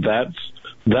responsible, and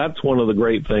that's one of the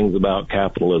great things about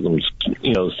capitalism.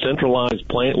 Centralized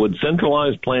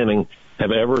planning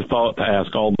have ever thought to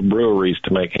ask all the breweries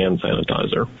to make hand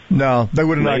sanitizer? No, they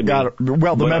would have not got it.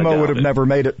 Well, the memo would have never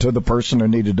made it to the person who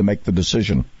needed to make the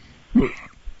decision.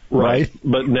 Right.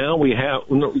 But now we have,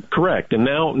 correct, and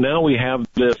now we have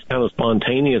this kind of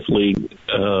spontaneously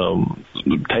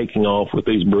taking off with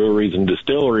these breweries and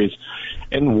distilleries,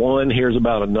 and one hears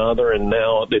about another, and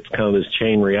now it's kind of this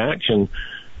chain reaction.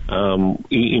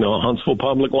 Huntsville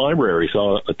Public Library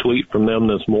saw a tweet from them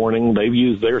this morning. They've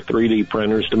used their 3D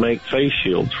printers to make face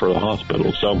shields for the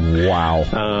hospital. So, wow.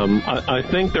 I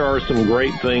think there are some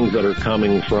great things that are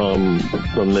coming from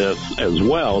this as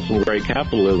well, some great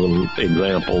capitalism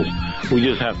examples. We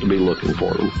just have to be looking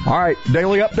for them. All right,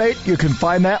 daily update. You can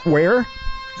find that where?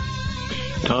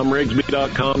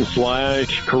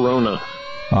 TomRigsby.com/Corona.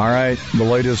 All right, the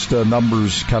latest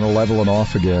numbers kind of leveling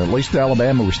off again. At least in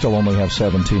Alabama, we still only have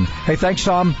 17. Hey, thanks,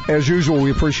 Tom. As usual,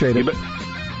 we appreciate it.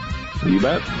 You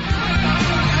bet.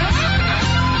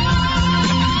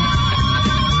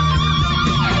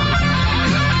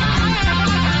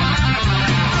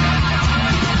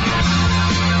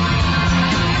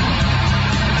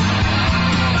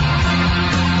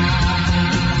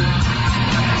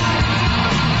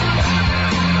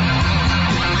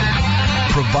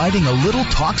 Providing a little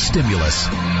talk stimulus.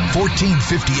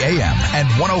 1450 AM and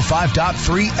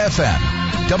 105.3 FM.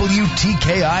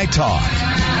 WTKI Talk.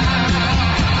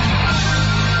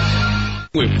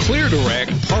 We've cleared a wreck.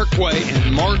 Parkway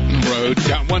and Martin Road.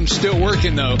 Got one still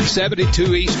working, though.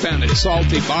 72 eastbound at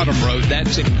Salty Bottom Road.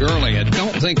 That's in Gurley.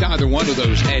 Don't think either one of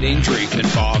those had injuries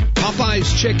involved.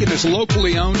 Popeye's Chicken is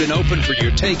locally owned and open for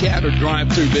your takeout or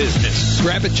drive-through business.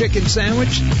 Grab a chicken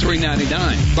sandwich,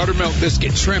 $3.99. Buttermilk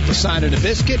biscuit, shrimp, a side and a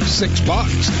biscuit,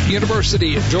 $6.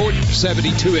 University of Georgia,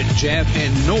 72 at Jeff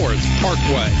and North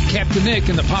Parkway. Captain Nick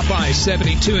in the Popeyes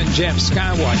 72 and Jeff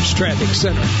Skywatch Traffic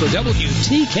Center for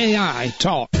WTKI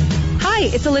Talk. Hi,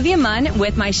 it's Olivia Munn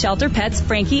with my shelter pets,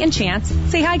 Frankie and Chance.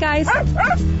 Say hi, guys.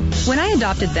 When I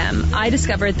adopted them, I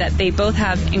discovered that they both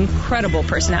have incredible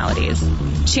personalities.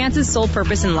 Chance's sole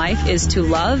purpose in life is to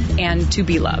love and to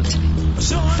be loved.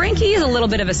 Frankie is a little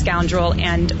bit of a scoundrel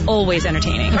and always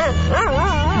entertaining.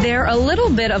 They're a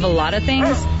little bit of a lot of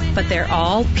things, but they're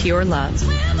all pure love.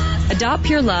 Adopt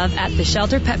pure love at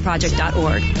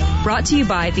theshelterpetproject.org. Brought to you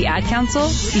by the Ad Council,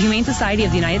 the Humane Society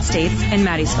of the United States, and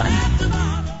Maddie's Fund.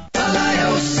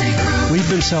 We've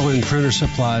been selling printer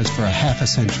supplies for a half a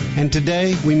century, and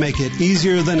today we make it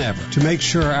easier than ever to make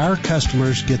sure our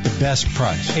customers get the best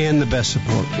price and the best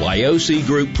support. Liosi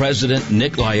Group President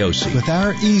Nick Liosi. With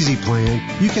our Easy Plan,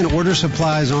 you can order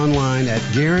supplies online at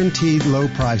guaranteed low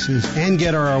prices and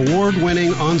get our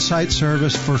award-winning on-site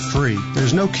service for free.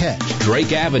 There's no catch.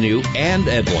 Drake Avenue and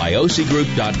at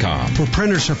LiosiGroup.com. For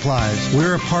printer supplies,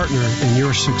 we're a partner in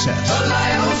your success.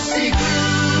 Liosi Group.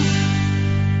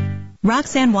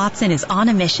 Roxanne Watson is on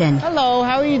a mission. Hello,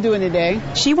 how are you doing today?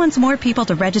 She wants more people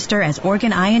to register as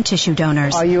organ, eye, and tissue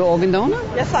donors. Are you an organ donor?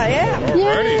 Yes, I am.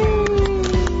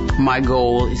 Yay! My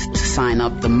goal is to sign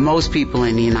up the most people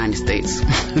in the United States.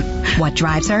 What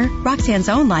drives her? Roxanne's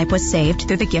own life was saved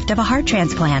through the gift of a heart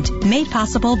transplant, made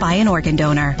possible by an organ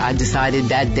donor. I decided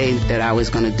that day that I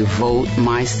was going to devote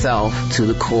myself to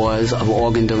the cause of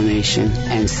organ donation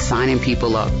and signing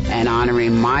people up and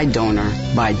honoring my donor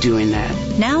by doing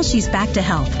that. Now she's back to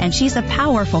health, and she's a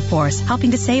powerful force helping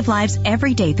to save lives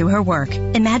every day through her work.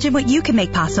 Imagine what you can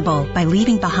make possible by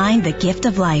leaving behind the gift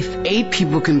of life. 8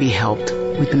 people can be helped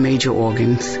with the major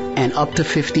organs, and up to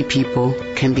 50 people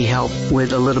can be helped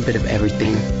with a little bit of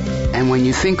everything. And when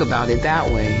you think about it that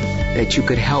way, that you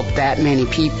could help that many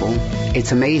people,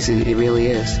 it's amazing. It really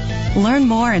is. Learn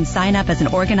more and sign up as an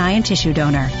organ, eye, and tissue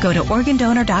donor. Go to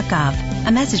organdonor.gov.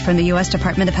 A message from the U.S.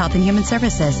 Department of Health and Human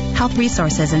Services, Health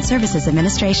Resources and Services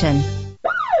Administration.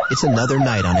 It's another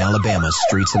night on Alabama's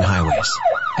streets and highways.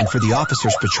 And for the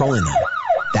officers patrolling them,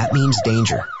 that means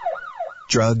danger.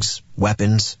 Drugs,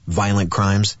 weapons, violent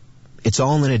crimes. It's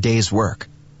all in a day's work.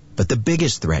 But the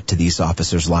biggest threat to these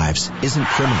officers' lives isn't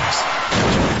criminals.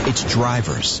 It's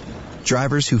drivers.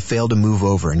 Drivers who fail to move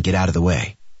over and get out of the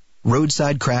way.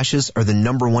 Roadside crashes are the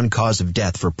 #1 cause of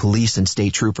death for police and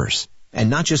state troopers. And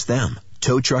not just them.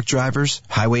 Tow truck drivers,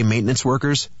 highway maintenance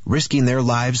workers, risking their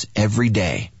lives every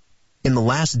day. In the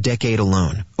last decade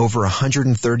alone, over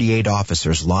 138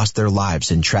 officers lost their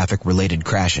lives in traffic-related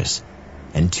crashes.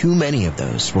 And too many of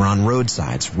those were on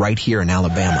roadsides right here in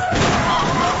Alabama.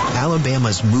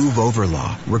 Alabama's Move Over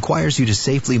law requires you to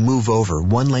safely move over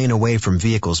 1 lane away from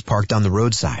vehicles parked on the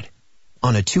roadside.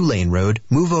 On a 2-lane road,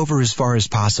 move over as far as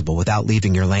possible without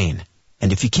leaving your lane.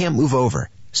 And if you can't move over,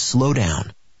 slow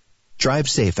down. Drive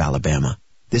safe, Alabama.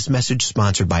 This message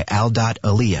sponsored by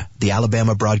Al.Aliyah, the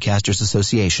Alabama Broadcasters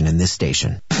Association, and this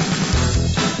station.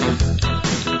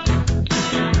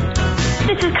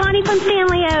 This is Connie from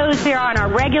Stanley O's. They're on our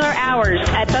regular hours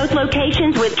at both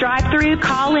locations with drive-through,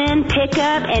 call-in,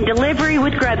 pickup, and delivery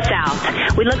with Grub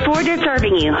South. We look forward to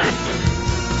serving you.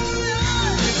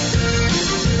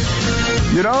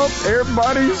 You know,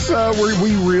 everybody's,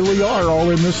 we really are all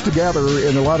in this together,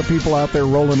 and a lot of people out there.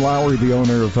 Roland Lowry, the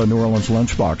owner of New Orleans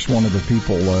Lunchbox, one of the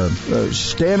people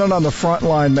standing on the front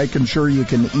line making sure you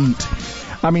can eat.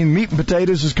 I mean, meat and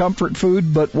potatoes is comfort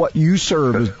food, but what you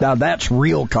serve is, now that's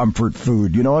real comfort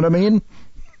food. You know what I mean?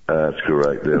 That's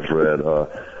correct there, Fred.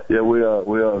 We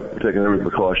are taking every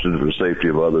precaution for the safety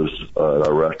of others at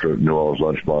our restaurant, New Orleans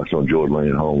Lunchbox on Jordan Lane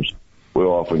and Holmes. We're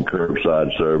offering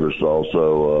curbside service.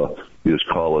 Also, you just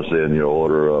call us in your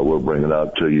order. We'll bring it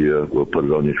out to you. We'll put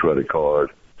it on your credit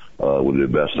card. We'll do the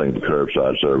best thing for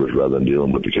curbside service rather than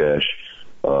dealing with the cash.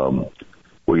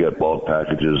 We got bulk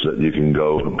packages that you can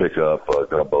go and pick up,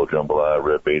 gumbo, jambalaya,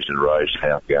 red beans and rice,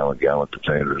 half-gallon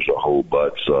containers, whole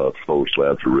butts, full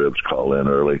slabs of ribs. Call in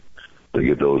early to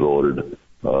get those ordered,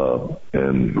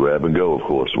 and grab and go, of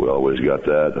course. We always got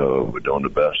that. We're doing the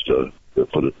best to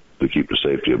keep the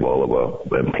safety of all of our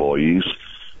employees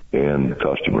and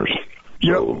customers.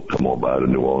 So come on by the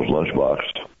New Orleans Lunchbox.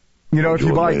 You know, if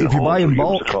you buy in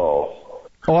bulk. Call.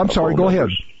 Oh, I'm sorry. Go ahead.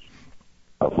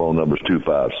 Our phone number is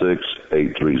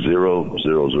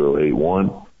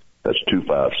 256-830-0081. That's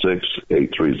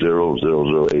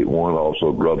 256-830-0081.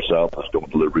 Also, Grub South. That's doing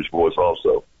deliveries for us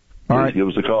also. All right. Give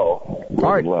us a call.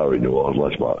 All right. Lowry, New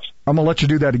Orleans Lunchbox. I'm going to let you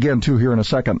do that again, too, here in a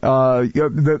second. I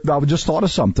just thought of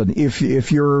something.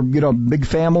 If you're, big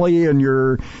family and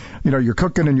you're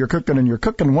cooking and you're cooking and you're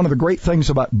cooking, one of the great things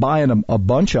about buying a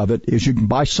bunch of it is you can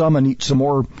buy some and eat some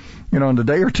more, in a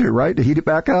day or two, right, to heat it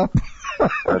back up.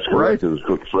 That's correct. Right. It was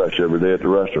cooked fresh every day at the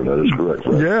restaurant. That is correct.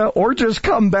 Fred. Yeah, or just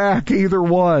come back, either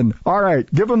one. All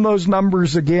right, give them those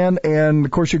numbers again, and,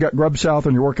 of course, you got Grub South,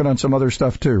 and you're working on some other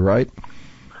stuff, too, right?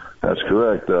 That's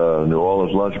correct. New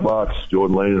Orleans Lunchbox,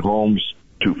 Jordan Lane and Holmes,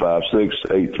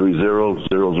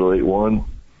 256-830-0081.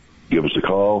 Give us a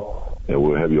call, and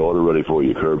we'll have your order ready for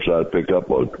you. Curbside pickup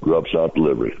or Grub South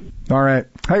delivery. All right.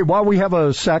 Hey, while we have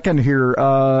a second here,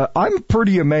 I'm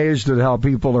pretty amazed at how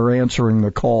people are answering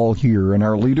the call here, and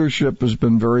our leadership has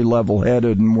been very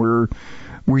level-headed, and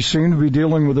we seem to be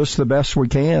dealing with this the best we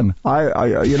can.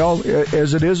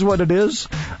 As it is what it is,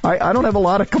 I don't have a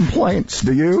lot of complaints.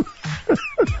 Do you?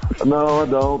 No, I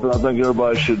don't. I think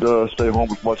everybody should stay home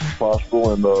as much as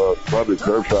possible, and probably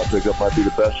curbside pickup might be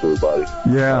the best for everybody.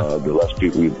 Yeah. The less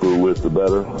people you fool with, the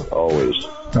better, always.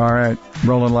 All right.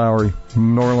 Roland Lowry,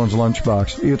 New Orleans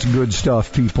Lunchbox. It's good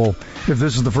stuff, people. If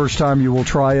this is the first time you will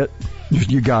try it,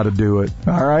 you got to do it.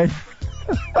 All right?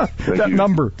 That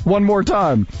number, one more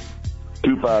time.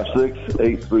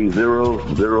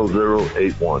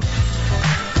 256-830-0081.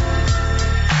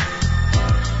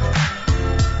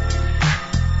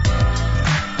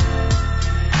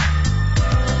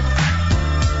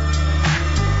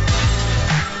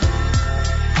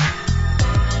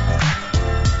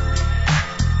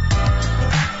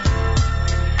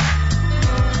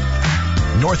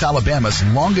 North Alabama's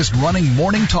longest-running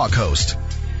morning talk host.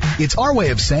 It's our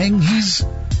way of saying he's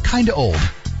kinda old.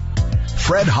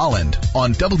 Fred Holland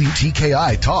on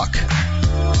WTKI Talk.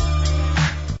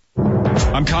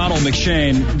 I'm Connell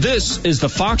McShane. This is the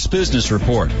Fox Business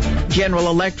Report. General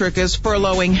Electric is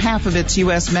furloughing half of its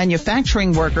U.S.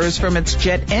 manufacturing workers from its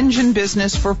jet engine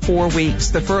business for 4 weeks.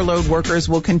 The furloughed workers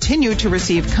will continue to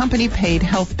receive company-paid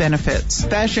health benefits.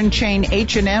 Fashion chain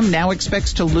H&M now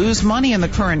expects to lose money in the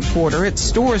current quarter. Its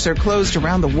stores are closed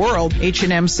around the world.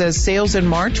 H&M says sales in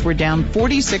March were down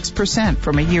 46%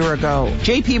 from a year ago.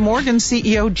 J.P. Morgan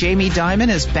CEO Jamie Dimon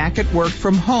is back at work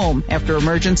from home after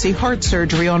emergency heart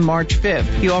surgery on March 5th.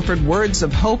 He offered words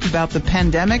of hope about the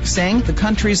pandemic, saying the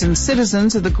countries and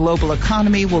citizens of the global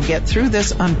economy will get through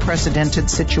this unprecedented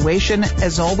situation.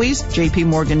 As always, J.P.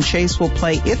 Morgan Chase will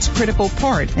play its critical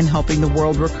part in helping the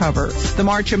world recover. The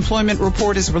March employment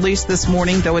report is released this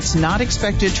morning, though it's not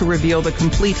expected to reveal the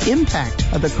complete impact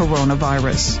of the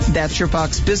coronavirus. That's your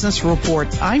Fox Business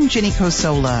Report. I'm Ginny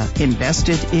Cosola,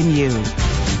 invested in you.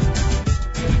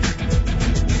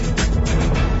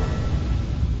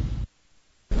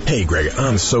 Hey, Greg,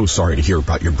 I'm so sorry to hear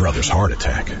about your brother's heart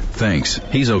attack. Thanks.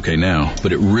 He's okay now,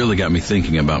 but it really got me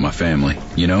thinking about my family.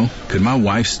 You know, could my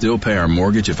wife still pay our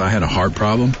mortgage if I had a heart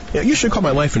problem? Yeah, you should call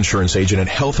my life insurance agent at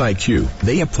Health IQ.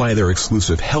 They apply their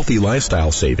exclusive healthy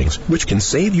lifestyle savings, which can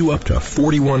save you up to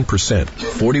 41%.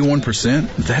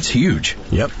 41%? That's huge.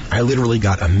 Yep. I literally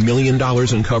got $1 million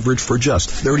in coverage for just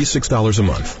 $36 a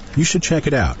month. You should check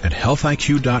it out at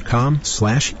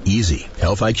healthiq.com/easy.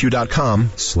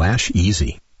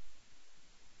 healthiq.com/easy.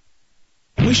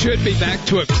 We should be back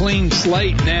to a clean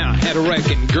slate now. Had a wreck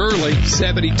in Gurley,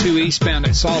 72 eastbound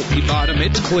at Salty Bottom.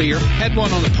 It's clear. Had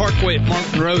one on the Parkway at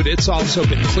Martin Road. It's also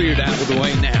been cleared out of the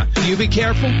way now. You be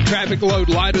careful. Traffic load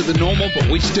lighter than normal, but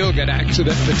we still got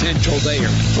accident potential there.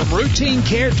 From routine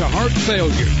care to heart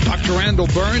failure, Dr. Randall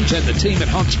Burns and the team at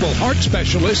Huntsville Heart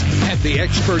Specialists have the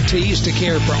expertise to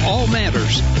care for all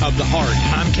matters of the heart.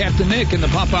 I'm Captain Nick in the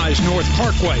Popeyes North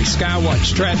Parkway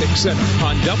Skywatch Traffic Center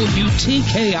on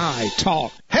WTKI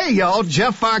Talk. Hey y'all,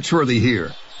 Jeff Foxworthy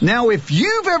here. Now, if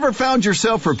you've ever found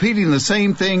yourself repeating the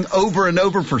same thing over and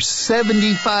over for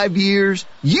 75 years,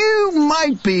 you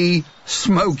might be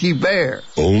Smokey Bear.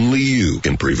 Only you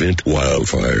can prevent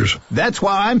wildfires. That's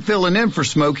why I'm filling in for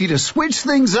Smokey to switch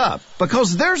things up,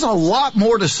 because there's a lot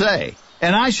more to say.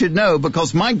 And I should know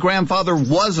because my grandfather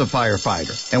was a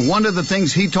firefighter. And one of the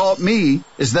things he taught me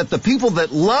is that the people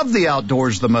that love the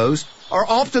outdoors the most are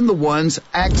often the ones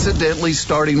accidentally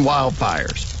starting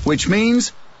wildfires, which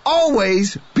means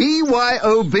always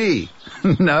BYOB.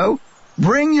 No,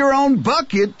 bring your own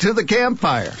bucket to the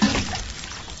campfire.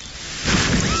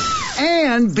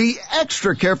 And be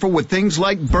extra careful with things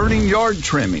like burning yard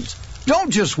trimmings.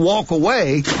 Don't just walk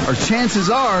away, or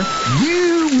chances are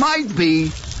you might be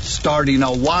starting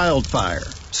a wildfire.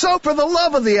 So for the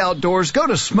love of the outdoors, go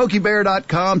to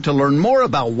SmokeyBear.com to learn more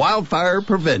about wildfire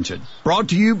prevention. Brought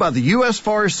to you by the U.S.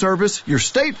 Forest Service, your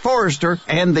state forester,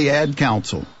 and the Ad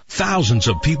Council. Thousands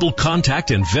of people contact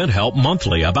InventHelp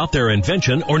monthly about their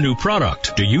invention or new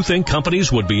product. Do you think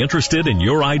companies would be interested in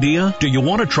your idea? Do you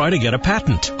want to try to get a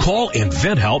patent? Call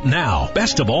InventHelp now.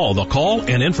 Best of all, the call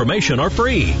and information are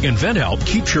free. InventHelp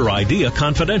keeps your idea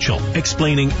confidential,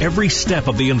 explaining every step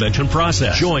of the invention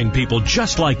process. Join people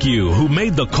just like you who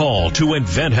made the call to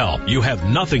InventHelp. You have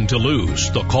nothing to lose.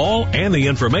 The call and the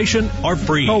information are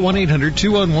free. Call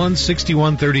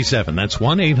 1-800-211-6137. That's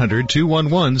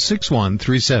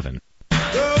 1-800-211-6137.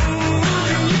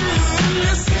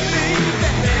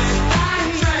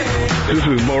 This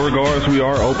is Beauregards. We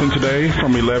are open today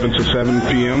from 11 to 7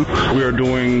 p.m. We are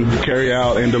doing carry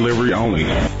out and delivery only.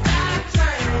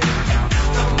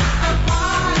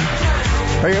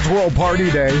 Hey, it's World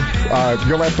Party Day.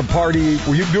 You'll have to party.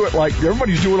 Well, you do it like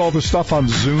everybody's doing all this stuff on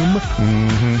Zoom.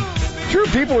 Mm-hmm. Sure,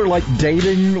 people are like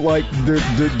dating, like doing,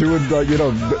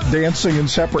 dancing in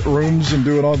separate rooms and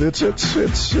doing all this.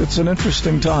 It's an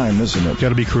interesting time, isn't it? Got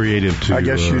to be creative too. I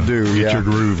guess you do. Get your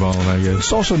groove on, I guess.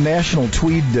 It's also National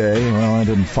Tweed Day. Well, I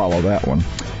didn't follow that one.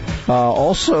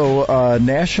 Also,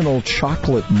 National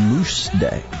Chocolate Mousse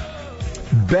Day.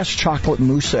 Best chocolate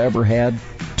mousse I ever had.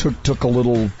 Took a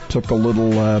little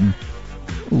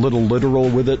literal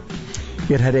with it.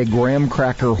 It had a graham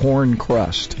cracker horn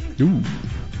crust. Ooh.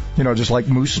 Just like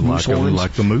moose horns.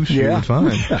 Like the moose, yeah. Fine.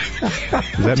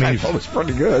 Does that mean it was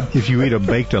pretty good? If you eat a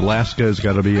baked Alaska, it's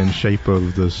got to be in shape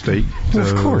of the state. Well,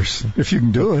 of course, if you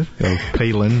can do it.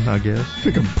 Palin, I guess. If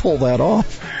you can pull that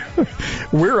off.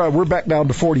 We're back down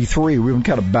to 43. We've been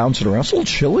kind of bouncing around. It's a little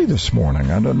chilly this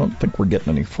morning. I don't think we're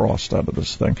getting any frost out of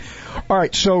this thing. All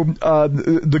right, so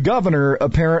the governor,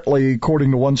 apparently,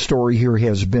 according to one story here,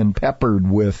 has been peppered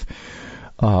with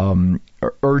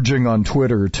urging on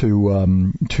Twitter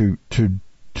to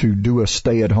do a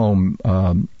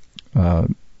stay-at-home,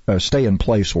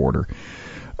 stay-in-place order.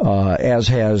 As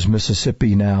has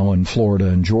Mississippi now and Florida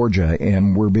and Georgia,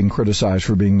 and we're being criticized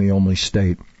for being the only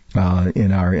state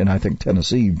and I think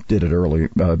Tennessee did it early,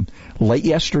 late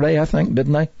yesterday, I think,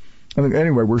 didn't they?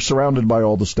 Anyway, we're surrounded by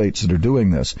all the states that are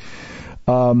doing this.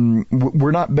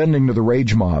 We're not bending to the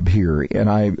rage mob here,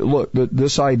 and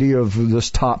this idea of this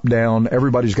top-down,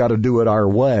 everybody's got to do it our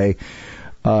way.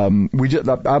 I've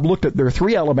looked at, there are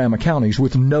 3 Alabama counties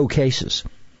with no cases.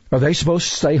 Are they supposed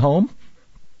to stay home?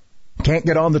 Can't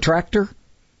get on the tractor?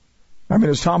 I mean,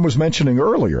 as Tom was mentioning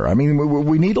earlier, I mean,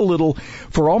 we need a little,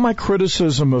 for all my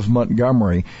criticism of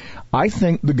Montgomery, I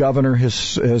think the governor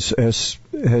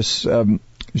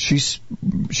she's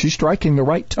striking the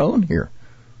right tone here,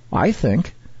 I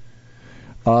think.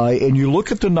 And you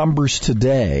look at the numbers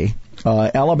today,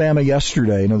 Alabama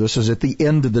yesterday, this is at the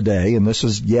end of the day, and this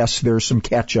is, yes, there's some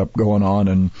catch-up going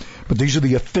on, but these are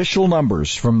the official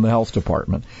numbers from the health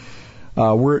department.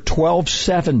 We're at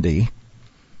 1,270,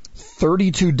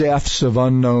 32 deaths of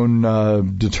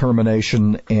unknown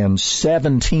determination, and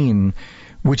 17,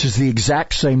 which is the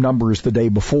exact same number as the day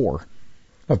before,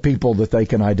 of people that they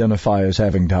can identify as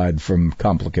having died from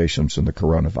complications in the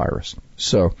coronavirus.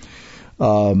 So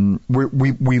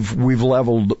we've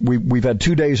leveled. We've had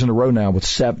 2 days in a row now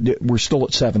with we're still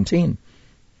at 17.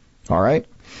 All right.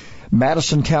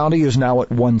 Madison County is now at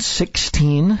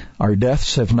 116. Our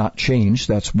deaths have not changed.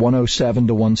 That's 107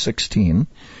 to 116.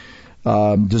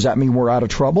 Does that mean we're out of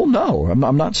trouble? No,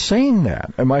 I'm not saying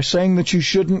that. Am I saying that you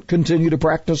shouldn't continue to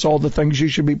practice all the things you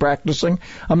should be practicing?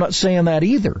 I'm not saying that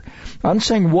either. I'm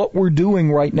saying what we're doing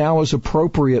right now is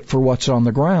appropriate for what's on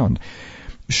the ground.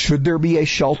 Should there be a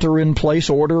shelter-in-place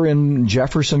order in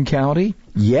Jefferson County?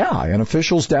 Yeah, and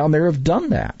officials down there have done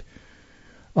that.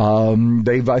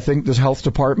 I think the health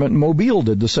department in Mobile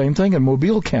did the same thing in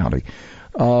Mobile County.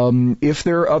 If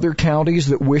there are other counties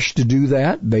that wish to do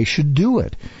that, they should do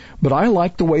it. But I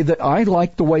like the way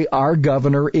our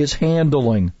governor is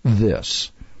handling this.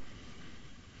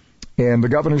 And the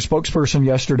governor's spokesperson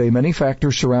yesterday, many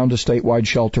factors surround a statewide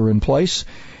shelter in place,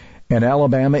 and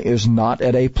Alabama is not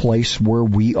at a place where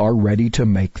we are ready to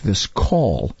make this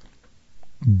call.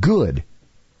 Good.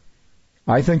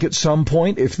 I think at some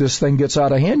point, if this thing gets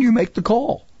out of hand, you make the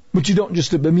call. But you don't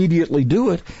just immediately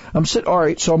do it. All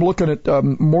right, so I'm looking at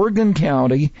Morgan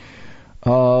County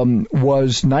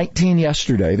was 19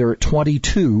 yesterday. They're at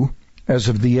 22 as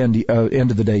of the end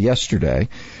of the day yesterday.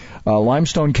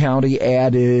 Limestone County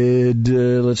added,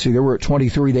 they were at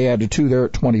 23. They added 2. They're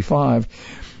at 25.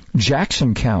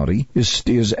 Jackson County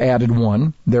is added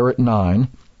 1. They're at 9.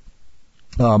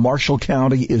 Marshall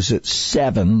County is at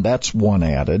 7. That's 1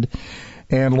 added.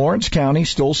 And Lawrence County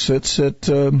still sits at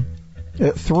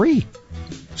 3.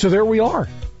 So there we are.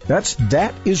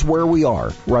 That is where we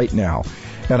are right now.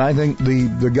 And I think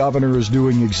the governor is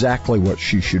doing exactly what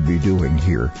she should be doing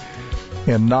here.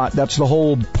 And that's the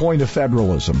whole point of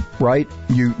federalism, right?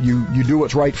 You do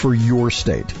what's right for your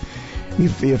state.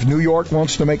 If New York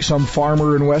wants to make some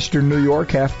farmer in western New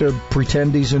York have to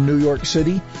pretend he's in New York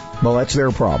City, well, that's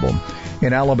their problem.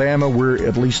 In Alabama,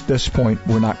 at least at this point,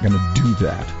 we're not going to do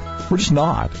that. We're just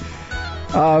not.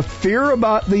 Fear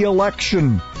about the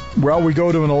election. Well, we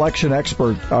go to an election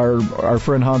expert. Our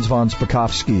friend Hans von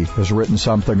Spakovsky has written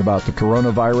something about the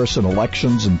coronavirus and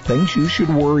elections and things you should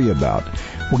worry about.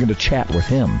 We're going to chat with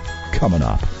him coming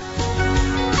up.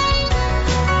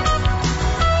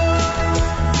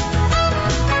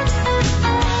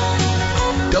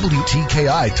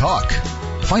 WTKI Talk.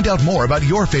 Find out more about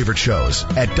your favorite shows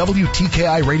at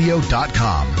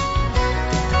WTKIRadio.com.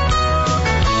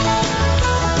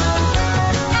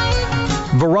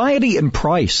 Variety and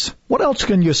price. What else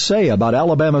can you say about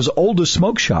Alabama's oldest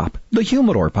smoke shop, the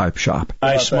Humidor Pipe Shop?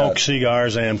 I smoke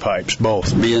cigars and pipes,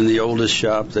 both. Being the oldest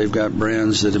shop, they've got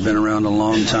brands that have been around a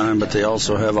long time, but they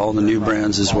also have all the new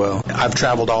brands as well. I've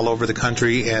traveled all over the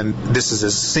country, and this is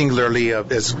as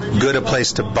good a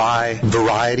place to buy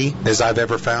variety as I've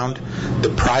ever found.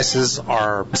 The prices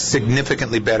are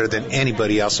significantly better than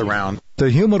anybody else around. The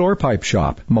Humidor Pipe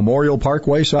Shop, Memorial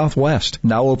Parkway Southwest.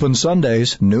 Now open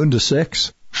Sundays, noon to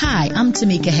 6. Hi, I'm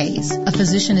Tamika Hayes, a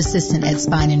physician assistant at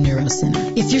Spine and Neuro Center.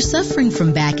 If you're suffering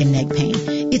from back and neck pain,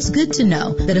 it's good to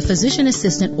know that a physician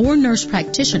assistant or nurse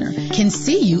practitioner can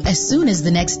see you as soon as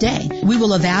the next day. We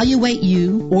will evaluate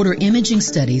you, order imaging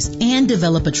studies, and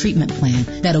develop a treatment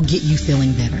plan that'll get you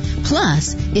feeling better.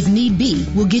 Plus, if need be,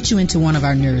 we'll get you into one of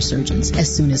our neurosurgeons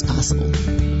as soon as possible.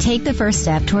 Take the first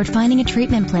step toward finding a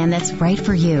treatment plan that's right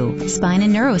for you. Spine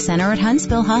and Neuro Center at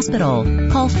Huntsville Hospital.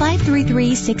 Call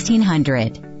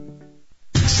 533-1600.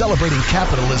 Celebrating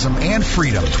capitalism and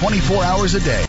freedom 24 hours a day.